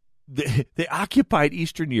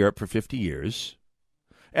Eastern Europe for 50 years,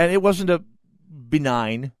 and it wasn't a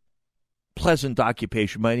benign, pleasant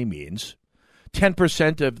occupation by any means.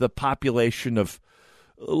 10% of the population of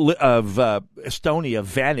Estonia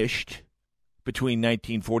vanished between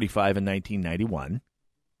 1945 and 1991.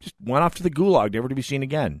 Just went off to the Gulag, never to be seen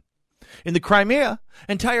again. In the Crimea,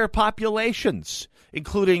 entire populations,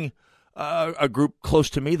 including a group close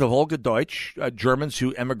to me, the Volga-Deutsch, Germans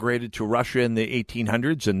who emigrated to Russia in the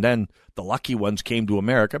 1800s, and then the lucky ones came to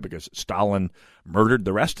America because Stalin murdered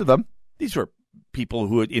the rest of them. These were people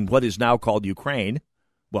who, in what is now called Ukraine,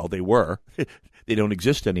 well, they were. They don't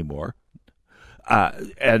exist anymore.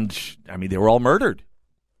 And, I mean, they were all murdered,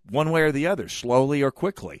 one way or the other, slowly or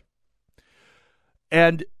quickly.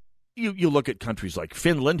 And you look at countries like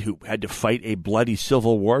Finland, who had to fight a bloody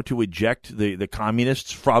civil war to eject the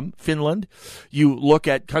communists from Finland. You look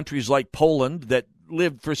at countries like Poland that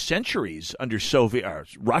lived for centuries under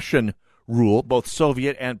Russian rule, both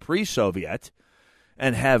Soviet and pre-Soviet,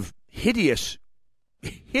 and have hideous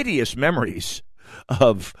memories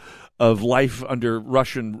of life under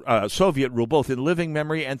Russian Soviet rule, both in living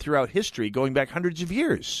memory and throughout history, going back hundreds of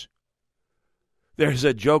years. There's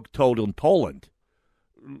a joke told in Poland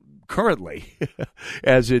currently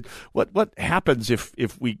as what happens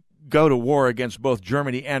if we go to war against both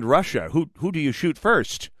Germany and Russia? Who do you shoot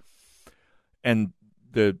first? And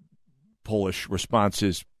the Polish response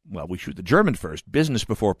is, well, we shoot the German first, business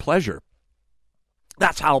before pleasure.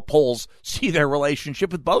 That's how Poles see their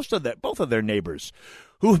relationship with both of their neighbors,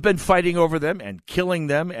 who have been fighting over them and killing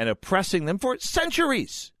them and oppressing them for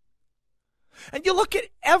centuries. And you look at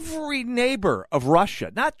every neighbor of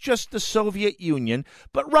Russia, not just the Soviet Union,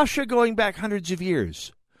 but Russia going back hundreds of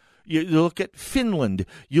years. You look at Finland,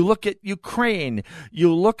 you look at Ukraine,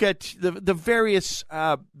 you look at the various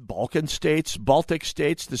Balkan states, Baltic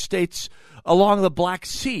states, the states along the Black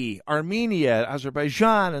Sea, Armenia,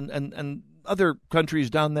 Azerbaijan, and other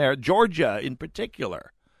countries down there, Georgia in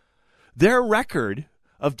particular. Their record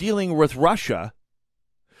of dealing with Russia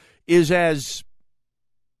is as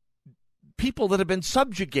people that have been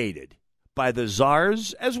subjugated by the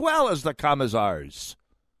czars as well as the commissars.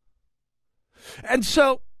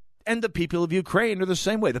 And the people of Ukraine are the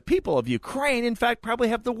same way. The people of Ukraine, in fact, probably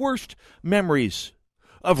have the worst memories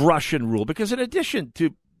of Russian rule because in addition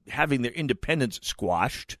to having their independence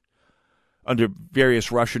squashed under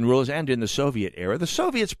various Russian rulers and in the Soviet era, the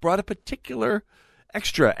Soviets brought a particular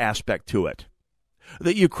extra aspect to it.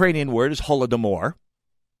 The Ukrainian word is holodomor.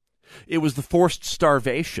 It was the forced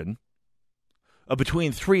starvation of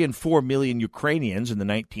between 3 and 4 million Ukrainians in the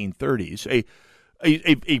 1930s,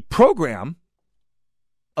 a program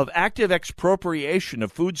of active expropriation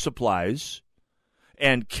of food supplies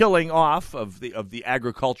and killing off of the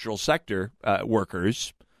agricultural sector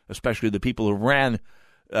workers, especially the people who ran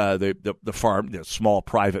the small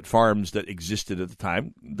private farms that existed at the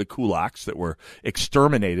time, the kulaks that were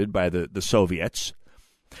exterminated by the Soviets.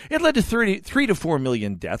 It led to 3 to 4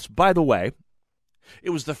 million deaths. By the way,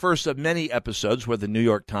 it was the first of many episodes where the New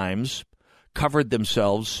York Times covered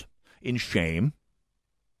themselves in shame.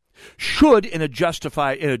 Should, in a just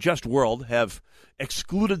world, have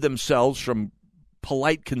excluded themselves from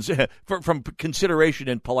from consideration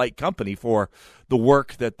in polite company for the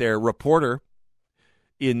work that their reporter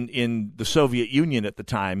in the Soviet Union at the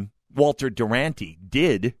time, Walter Duranty,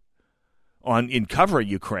 did in covering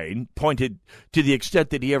Ukraine, pointed to the extent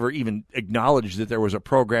that he ever even acknowledged that there was a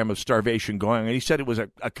program of starvation going on. And he said it was a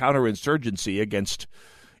counterinsurgency against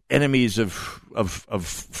enemies of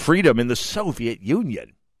freedom in the Soviet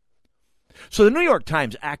Union. So the New York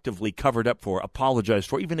Times actively covered up for, apologized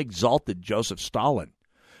for, even exalted Joseph Stalin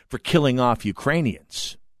for killing off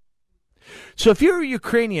Ukrainians. So if you're a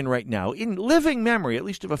Ukrainian right now, in living memory, at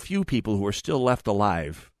least of a few people who are still left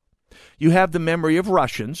alive, you have the memory of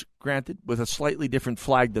Russians, granted with a slightly different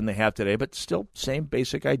flag than they have today, but still same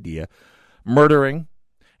basic idea, murdering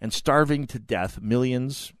and starving to death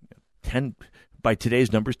millions, by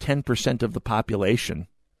today's numbers, 10% of the population,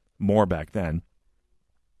 more back then.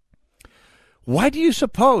 Why do you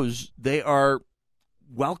suppose they are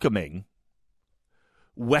welcoming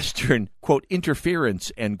Western, quote,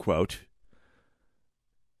 interference, end quote,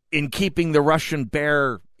 in keeping the Russian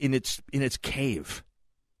bear in its cave?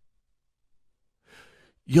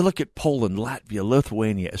 You look at Poland, Latvia,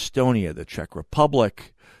 Lithuania, Estonia, the Czech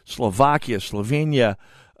Republic, Slovakia, Slovenia,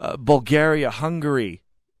 Bulgaria, Hungary,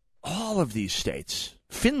 all of these states,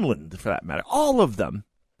 Finland for that matter, all of them,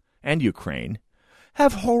 and Ukraine,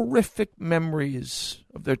 have horrific memories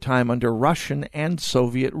of their time under Russian and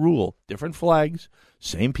Soviet rule. Different flags,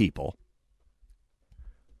 same people.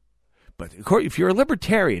 But if you're a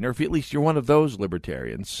libertarian, or if at least you're one of those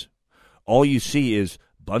libertarians, all you see is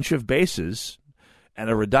a bunch of bases and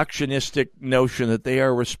a reductionistic notion that they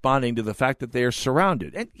are responding to the fact that they are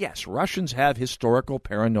surrounded. And yes, Russians have historical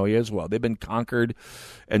paranoia as well. They've been conquered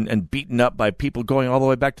and beaten up by people going all the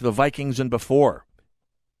way back to the Vikings and before.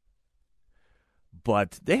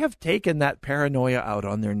 But they have taken that paranoia out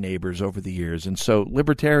on their neighbors over the years. And so,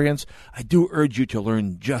 libertarians, I do urge you to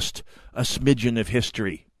learn just a smidgen of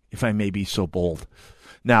history, if I may be so bold.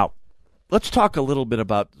 Now, let's talk a little bit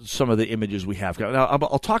about some of the images we have. Now,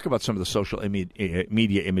 I'll talk about some of the social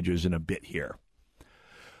media images in a bit here.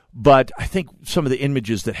 But I think some of the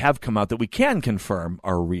images that have come out that we can confirm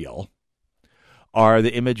are real are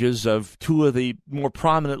the images of two of the more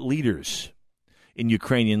prominent leaders in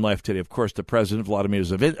Ukrainian life today. Of course, the president, Vladimir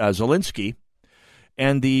Zelensky,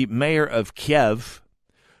 and the mayor of Kiev,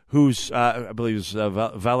 who's, I believe is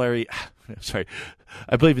Valery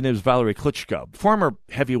Klitschko, former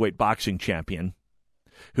heavyweight boxing champion,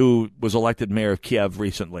 who was elected mayor of Kiev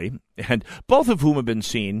recently, and both of whom have been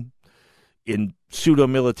seen in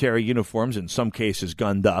pseudo-military uniforms, in some cases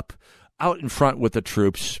gunned up, out in front with the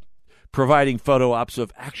troops, providing photo ops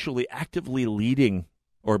of actually actively leading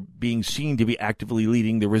or being seen to be actively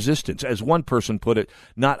leading the resistance. As one person put it,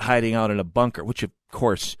 not hiding out in a bunker, which, of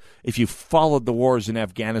course, if you followed the wars in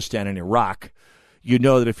Afghanistan and Iraq, you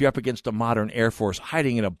know that if you're up against a modern Air Force,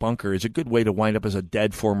 hiding in a bunker is a good way to wind up as a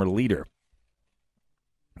dead former leader.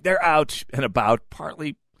 They're out and about,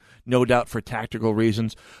 partly, no doubt, for tactical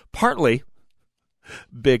reasons, partly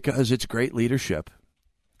because it's great leadership.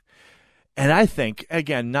 And I think,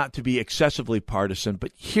 again, not to be excessively partisan,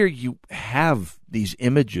 but here you have these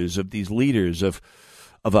images of these leaders of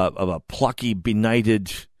a plucky,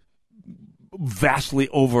 benighted, vastly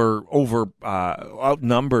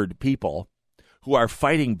outnumbered people who are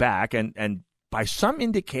fighting back and by some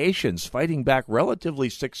indications fighting back relatively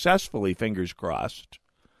successfully, fingers crossed.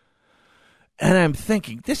 And I'm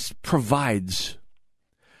thinking this provides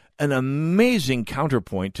an amazing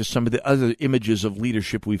counterpoint to some of the other images of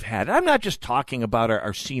leadership we've had. I'm not just talking about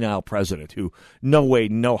our senile president who no way,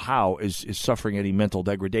 no how is suffering any mental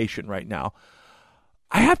degradation right now.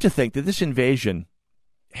 I have to think that this invasion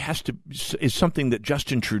is something that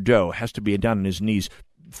Justin Trudeau has to be down on his knees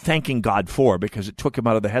thanking God for, because it took him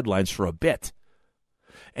out of the headlines for a bit.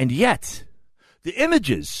 And yet, the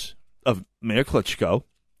images of Mayor Klitschko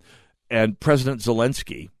and President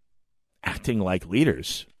Zelensky acting like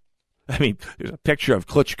leaders. I mean, there's a picture of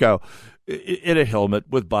Klitschko in a helmet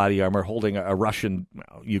with body armor holding a Russian,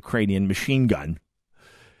 Ukrainian machine gun.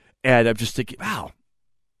 And I'm just thinking, wow,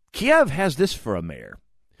 Kiev has this for a mayor.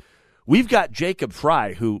 We've got Jacob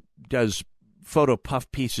Fry, who does photo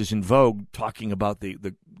puff pieces in Vogue talking about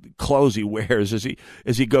the clothes he wears as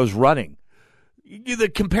he goes running. The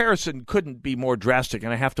comparison couldn't be more drastic,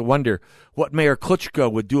 and I have to wonder what Mayor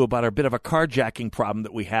Klitschko would do about our bit of a carjacking problem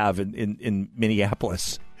that we have in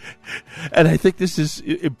Minneapolis. And I think this is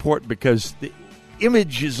important because the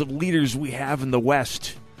images of leaders we have in the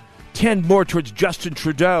West tend more towards Justin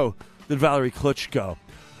Trudeau than Valerie Klitschko.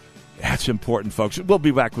 That's important, folks. We'll be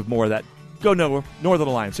back with more of that. Go Northern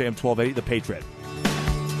Alliance, AM 1280, The Patriot.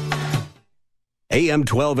 AM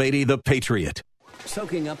 1280, The Patriot.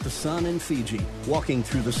 Soaking up the sun in Fiji, walking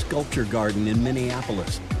through the sculpture garden in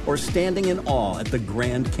Minneapolis, or standing in awe at the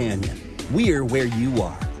Grand Canyon. We're where you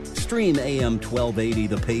are. Stream AM 1280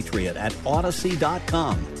 The Patriot at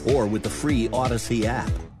Odyssey.com or with the free Odyssey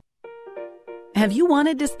app. Have you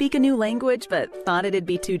wanted to speak a new language but thought it'd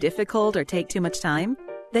be too difficult or take too much time?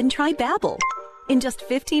 Then try Babbel. In just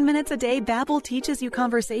 15 minutes a day, Babbel teaches you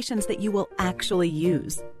conversations that you will actually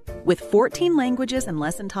use. With 14 languages and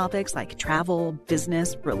lesson topics like travel,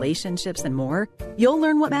 business, relationships, and more, you'll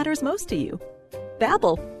learn what matters most to you.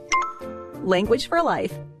 Babbel. Language for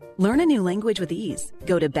life. Learn a new language with ease.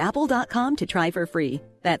 Go to Babbel.com to try for free.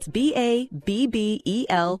 That's Babbel.com.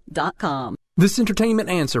 This entertainment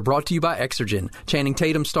answer brought to you by Exergen. Channing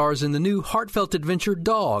Tatum stars in the new heartfelt adventure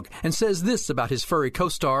Dog and says this about his furry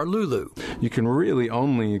co-star Lulu. You can really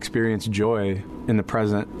only experience joy in the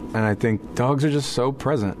present, and I think dogs are just so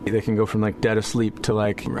present. They can go from dead asleep to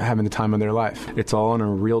having the time of their life. It's all in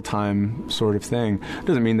a real-time sort of thing. It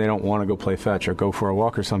doesn't mean they don't want to go play fetch or go for a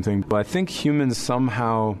walk or something, but I think humans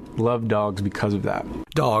somehow love dogs because of that.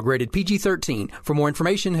 Dog, rated PG-13. For more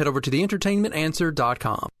information, head over to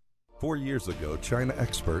theentertainmentanswer.com. 4 years ago, China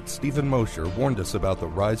expert Stephen Mosher warned us about the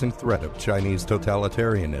rising threat of Chinese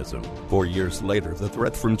totalitarianism. 4 years later, the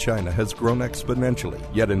threat from China has grown exponentially.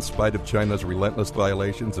 Yet in spite of China's relentless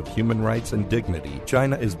violations of human rights and dignity,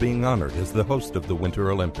 China is being honored as the host of the Winter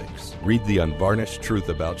Olympics. Read the unvarnished truth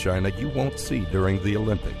about China you won't see during the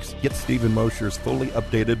Olympics. Get Stephen Mosher's fully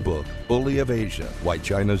updated book, Bully of Asia, Why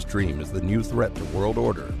China's Dream is the New Threat to World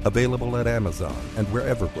Order, available at Amazon and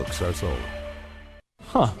wherever books are sold.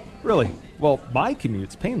 Huh. Really? Well, my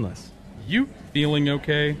commute's painless. You feeling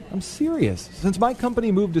okay? I'm serious. Since my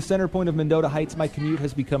company moved to Center Point of Mendota Heights, my commute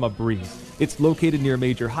has become a breeze. It's located near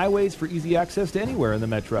major highways for easy access to anywhere in the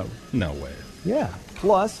metro. No way. Yeah.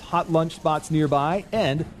 Plus, hot lunch spots nearby,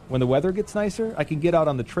 and when the weather gets nicer, I can get out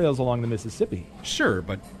on the trails along the Mississippi. Sure,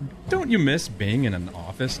 but don't you miss being in an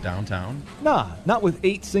office downtown? Nah, not with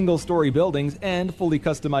 8 single-story buildings and fully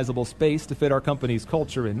customizable space to fit our company's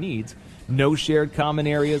culture and needs. No shared common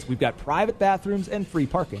areas, we've got private bathrooms and free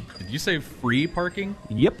parking. Did you say free parking?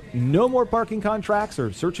 Yep, no more parking contracts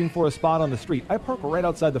or searching for a spot on the street. I park right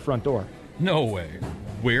outside the front door. No way.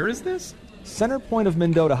 Where is this? Center Point of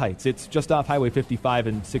Mendota Heights. It's just off Highway 55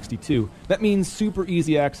 and 62. That means super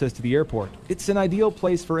easy access to the airport. It's an ideal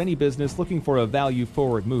place for any business looking for a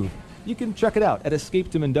value-forward move. You can check it out at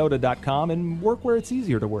EscapeToMendota.com and work where it's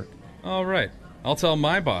easier to work. All right. I'll tell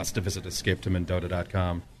my boss to visit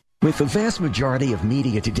EscapeToMendota.com. With the vast majority of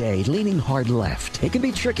media today leaning hard left, it can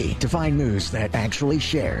be tricky to find news that actually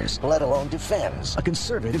shares, let alone defends, a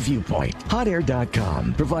conservative viewpoint.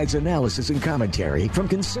 HotAir.com provides analysis and commentary from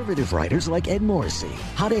conservative writers like Ed Morrissey.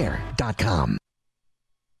 HotAir.com.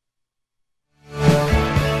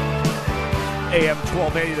 AM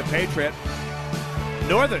 1280, The Patriot.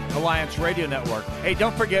 Northern Alliance Radio Network. Hey,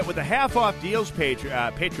 don't forget, with the half-off deals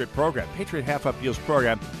Patriot program, Patriot half-off deals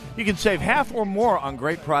program, you can save half or more on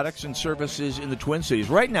great products and services in the Twin Cities.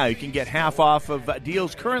 Right now, you can get half off of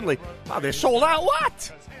deals currently. Wow, they're sold out.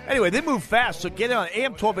 What? Anyway, they move fast, so get on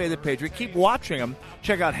AM 1280 The Patriot. Keep watching them.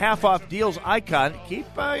 Check out half-off deals icon. Keep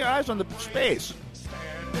your eyes on the space.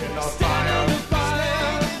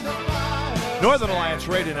 Northern Alliance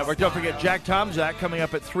Radio Network. Don't forget Jack Tomczak coming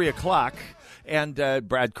up at 3 o'clock. And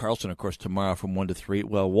Brad Carlson, of course, tomorrow from 1 to 3.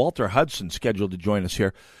 Well, Walter Hudson scheduled to join us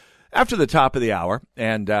here after the top of the hour.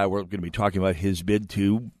 And we're going to be talking about his bid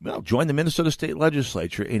to, well, join the Minnesota State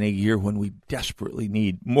Legislature in a year when we desperately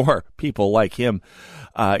need more people like him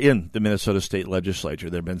in the Minnesota State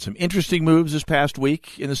Legislature. There have been some interesting moves this past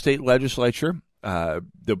week in the state legislature.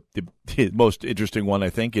 The most interesting one,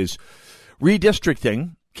 I think, is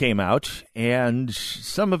redistricting came out, and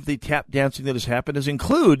some of the tap dancing that has happened has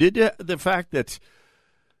included the fact that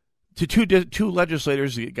two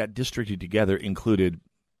legislators that got districted together included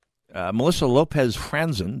Melissa Lopez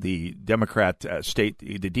Franzen, the Democrat the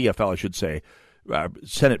DFL, I should say,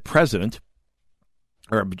 Senate president,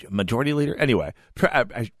 or majority leader. Anyway,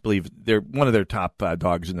 I believe they're one of their top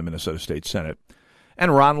dogs in the Minnesota State Senate.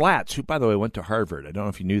 And Ron Latz, who, by the way, went to Harvard. I don't know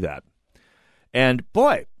if you knew that. And,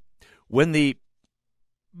 boy, when the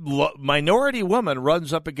minority woman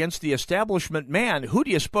runs up against the establishment man, who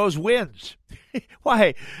do you suppose wins?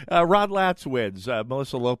 Why, Ron Latz wins.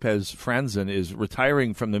 Melissa Lopez Franzen is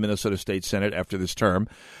retiring from the Minnesota State Senate after this term.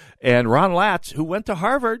 And Ron Latz, who went to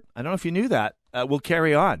Harvard, I don't know if you knew that, will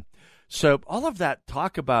carry on. So all of that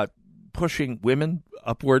talk about pushing women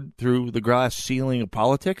upward through the glass ceiling of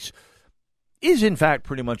politics is, in fact,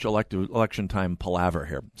 pretty much election time palaver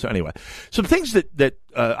here. So anyway, some things that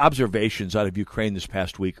observations out of Ukraine this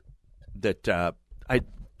past week that I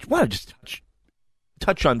want to just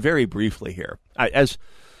touch on very briefly here. As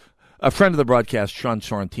a friend of the broadcast, Sean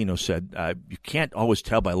Sorrentino, said, you can't always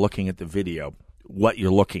tell by looking at the video what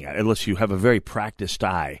you're looking at, unless you have a very practiced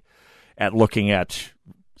eye at looking at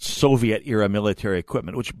Soviet-era military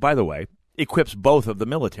equipment, which, by the way, equips both of the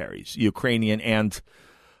militaries, Ukrainian and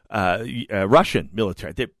Russian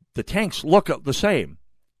military. The tanks look the same.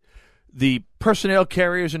 The personnel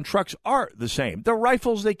carriers and trucks are the same. The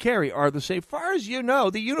rifles they carry are the same. As far as you know,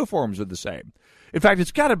 the uniforms are the same. In fact,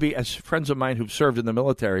 it's got to be, as friends of mine who've served in the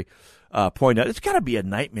military point out, it's got to be a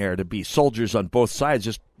nightmare to be soldiers on both sides,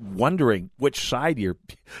 just wondering which side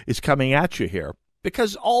is coming at you here,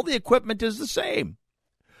 because all the equipment is the same.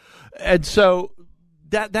 And so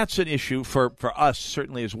that's an issue for us,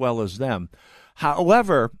 certainly, as well as them.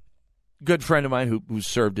 However, good friend of mine who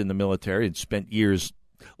served in the military and spent years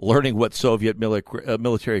learning what Soviet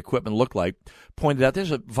military equipment looked like, pointed out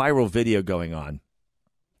there's a viral video going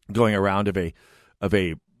around of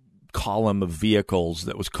a column of vehicles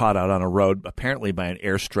that was caught out on a road, apparently by an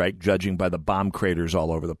airstrike, judging by the bomb craters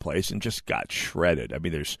all over the place, and just got shredded. I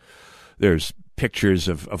mean, there's pictures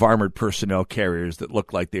of armored personnel carriers that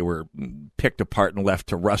look like they were picked apart and left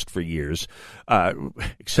to rust for years,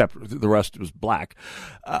 except the rust was black.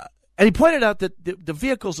 And he pointed out that the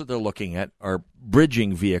vehicles that they're looking at are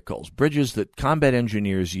bridging vehicles, bridges that combat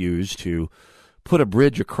engineers use to put a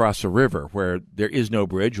bridge across a river where there is no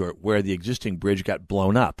bridge or where the existing bridge got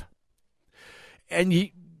blown up. And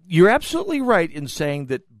you're absolutely right in saying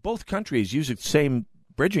that both countries use the same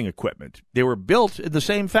bridging equipment. They were built in the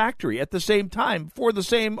same factory at the same time for the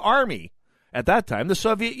same army. At that time, the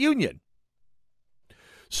Soviet Union.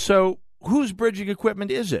 So whose bridging equipment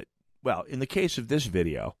is it? Well, in the case of this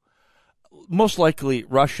video, most likely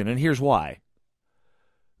Russian, and here's why.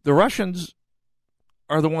 The Russians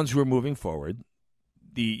are the ones who are moving forward.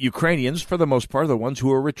 The Ukrainians, for the most part, are the ones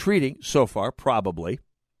who are retreating so far, probably.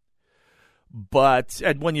 But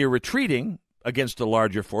when you're retreating against a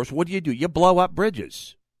larger force, what do? You blow up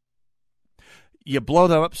bridges. You blow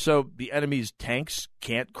them up so the enemy's tanks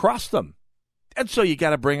can't cross them. And so you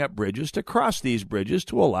got to bring up bridges to cross these bridges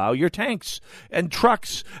to allow your tanks and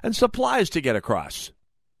trucks and supplies to get across,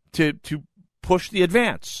 to push the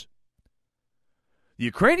advance. The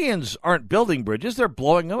Ukrainians aren't building bridges, they're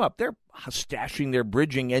blowing them up. They're stashing their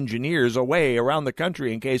bridging engineers away around the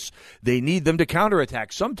country in case they need them to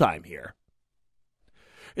counterattack sometime here.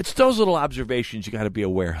 It's those little observations you got to be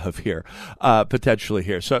aware of here, potentially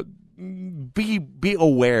here. So be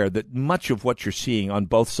aware that much of what you're seeing on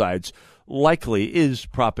both sides likely is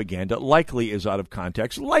propaganda, likely is out of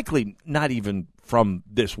context, likely not even from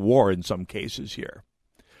this war in some cases here.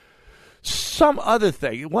 One other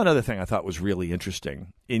thing I thought was really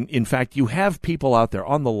interesting. In fact, you have people out there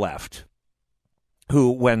on the left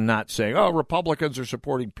who, when not saying, oh, Republicans are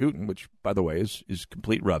supporting Putin, which, by the way, is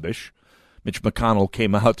complete rubbish, Mitch McConnell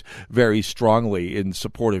came out very strongly in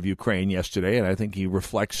support of Ukraine yesterday, and I think he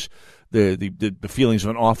reflects the feelings of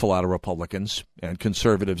an awful lot of Republicans and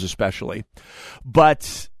conservatives especially.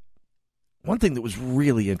 But one thing that was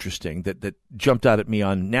really interesting that jumped out at me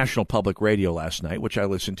on National Public Radio last night, which I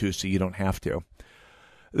listened to so you don't have to,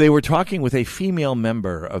 they were talking with a female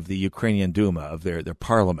member of the Ukrainian Duma, of their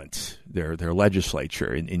parliament, their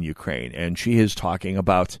legislature in Ukraine, and she is talking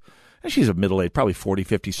about, and she's a middle-aged, probably 40,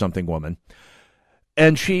 50-something woman,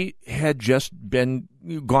 and she had just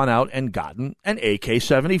gone out and gotten an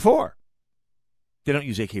AK-74. They don't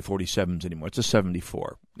use AK-47s anymore. It's a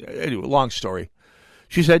 74. Anyway, long story.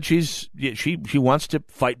 She said she wants to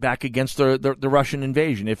fight back against the Russian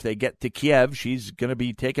invasion. If they get to Kiev, she's going to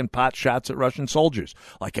be taking pot shots at Russian soldiers,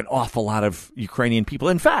 like an awful lot of Ukrainian people.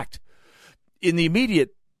 In fact, in the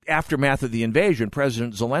immediate aftermath of the invasion,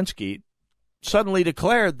 President Zelensky suddenly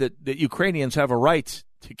declared that Ukrainians have a right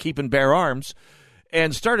to keep and bear arms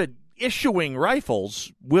and started issuing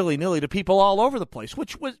rifles willy-nilly to people all over the place,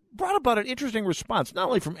 which brought about an interesting response, not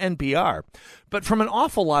only from NPR, but from an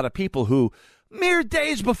awful lot of people who mere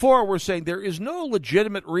days before were saying there is no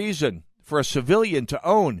legitimate reason for a civilian to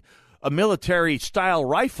own a military-style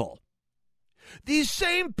rifle. These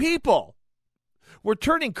same people were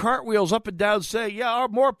turning cartwheels up and down saying, yeah,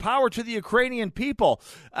 more power to the Ukrainian people,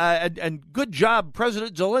 and good job,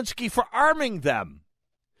 President Zelensky, for arming them.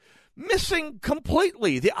 Missing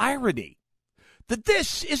completely the irony that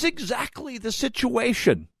this is exactly the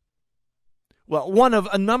situation. Well, one of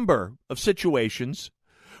a number of situations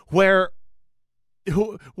why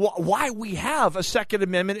we have a Second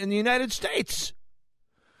Amendment in the United States.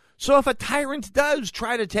 So if a tyrant does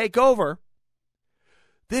try to take over,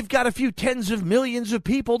 they've got a few tens of millions of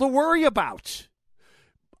people to worry about.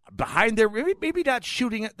 Behind their, maybe not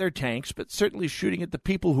shooting at their tanks, but certainly shooting at the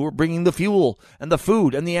people who are bringing the fuel and the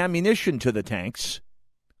food and the ammunition to the tanks,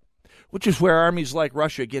 which is where armies like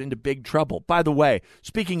Russia get into big trouble. By the way,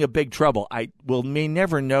 speaking of big trouble, may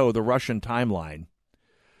never know the Russian timeline.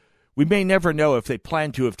 We may never know if they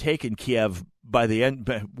plan to have taken Kiev by the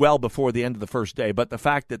end, well before the end of the first day, but the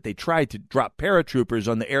fact that they tried to drop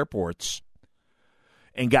paratroopers on the airports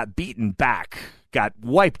and got beaten back, got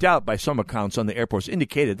wiped out by some accounts on the airports,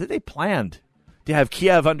 indicated that they planned to have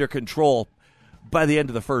Kiev under control by the end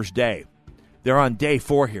of the first day. They're on day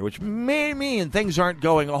 4 here, which may mean things aren't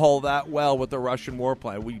going a whole that well with the Russian war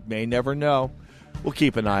plan. We may never know. We'll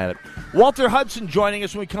keep an eye on it. Walter Hudson joining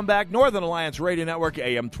us when we come back. Northern Alliance Radio Network,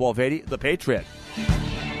 AM 1280, The Patriot.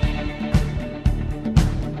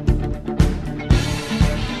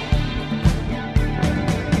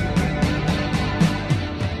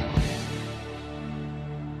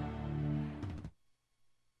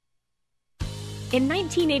 In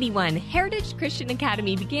 1981, Heritage Christian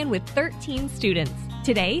Academy began with 13 students.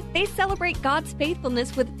 Today, they celebrate God's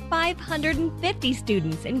faithfulness with 550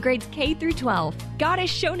 students in grades K through 12. God has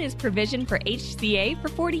shown His provision for HCA for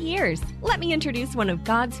 40 years. Let me introduce one of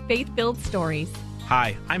God's faith-filled stories.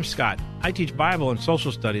 Hi, I'm Scott. I teach Bible and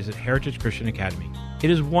social studies at Heritage Christian Academy. It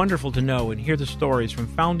is wonderful to know and hear the stories from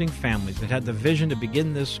founding families that had the vision to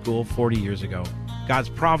begin this school 40 years ago. God's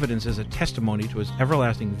providence is a testimony to His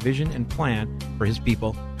everlasting vision and plan for His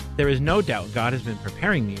people. There is no doubt God has been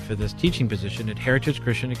preparing me for this teaching position at Heritage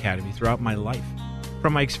Christian Academy throughout my life.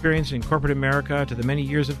 From my experience in corporate America to the many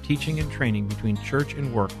years of teaching and training between church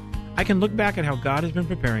and work, I can look back at how God has been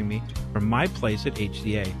preparing me for my place at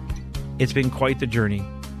HCA. It's been quite the journey.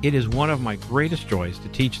 It is one of my greatest joys to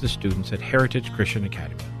teach the students at Heritage Christian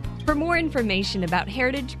Academy. For more information about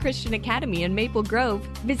Heritage Christian Academy in Maple Grove,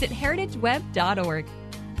 visit heritageweb.org.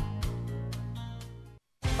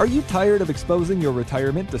 Are you tired of exposing your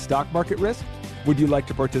retirement to stock market risk? Would you like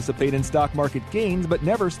to participate in stock market gains but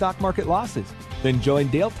never stock market losses? Then join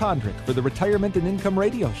Dale Tondrick for the Retirement and Income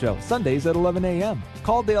Radio Show, Sundays at 11 a.m.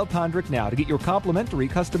 Call Dale Tondrick now to get your complimentary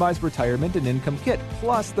customized retirement and income kit,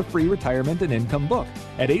 plus the free retirement and income book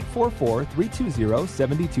at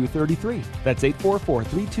 844-320-7233. That's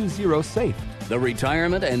 844-320-SAFE. The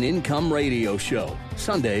Retirement and Income Radio Show,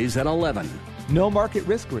 Sundays at 11. No market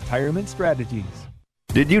risk retirement strategies.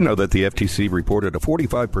 Did you know that the FTC reported a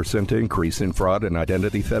 45% increase in fraud and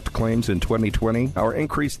identity theft claims in 2020? Our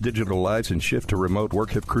increased digital lives and shift to remote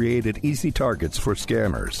work have created easy targets for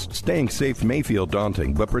scammers. Staying safe may feel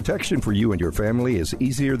daunting, but protection for you and your family is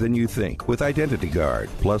easier than you think with Identity Guard.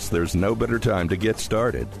 Plus, there's no better time to get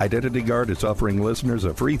started. Identity Guard is offering listeners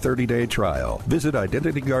a free 30-day trial. Visit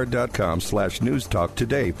IdentityGuard.com/newstalk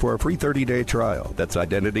today for a free 30-day trial. That's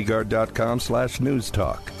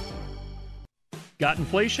IdentityGuard.com/newstalk. Got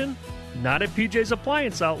inflation? Not at PJ's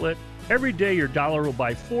Appliance Outlet. Every day your dollar will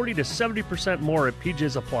buy 40 to 70% more at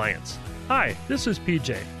PJ's Appliance. Hi, this is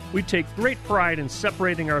PJ. We take great pride in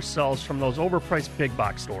separating ourselves from those overpriced big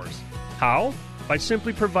box stores. How? By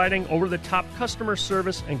simply providing over-the-top customer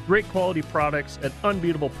service and great quality products at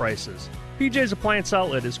unbeatable prices. PJ's Appliance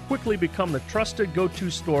Outlet has quickly become the trusted go-to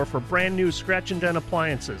store for brand new scratch and dent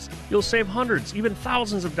appliances. You'll save hundreds, even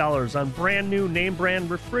thousands of dollars on brand new name brand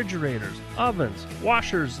refrigerators, ovens,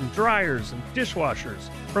 washers and dryers and dishwashers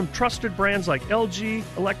from trusted brands like LG,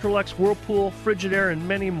 Electrolux, Whirlpool, Frigidaire, and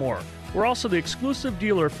many more. We're also the exclusive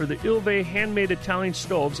dealer for the Ilve handmade Italian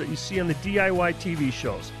stoves that you see on the DIY TV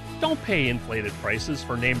shows. Don't pay inflated prices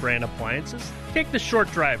for name brand appliances. Take the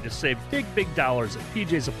short drive to save big dollars at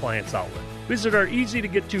PJ's Appliance Outlet. Visit our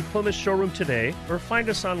easy-to-get-to Plymouth showroom today or find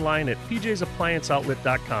us online at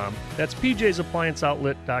pjsapplianceoutlet.com. That's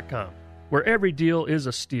pjsapplianceoutlet.com, where every deal is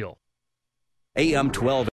a steal. AM 12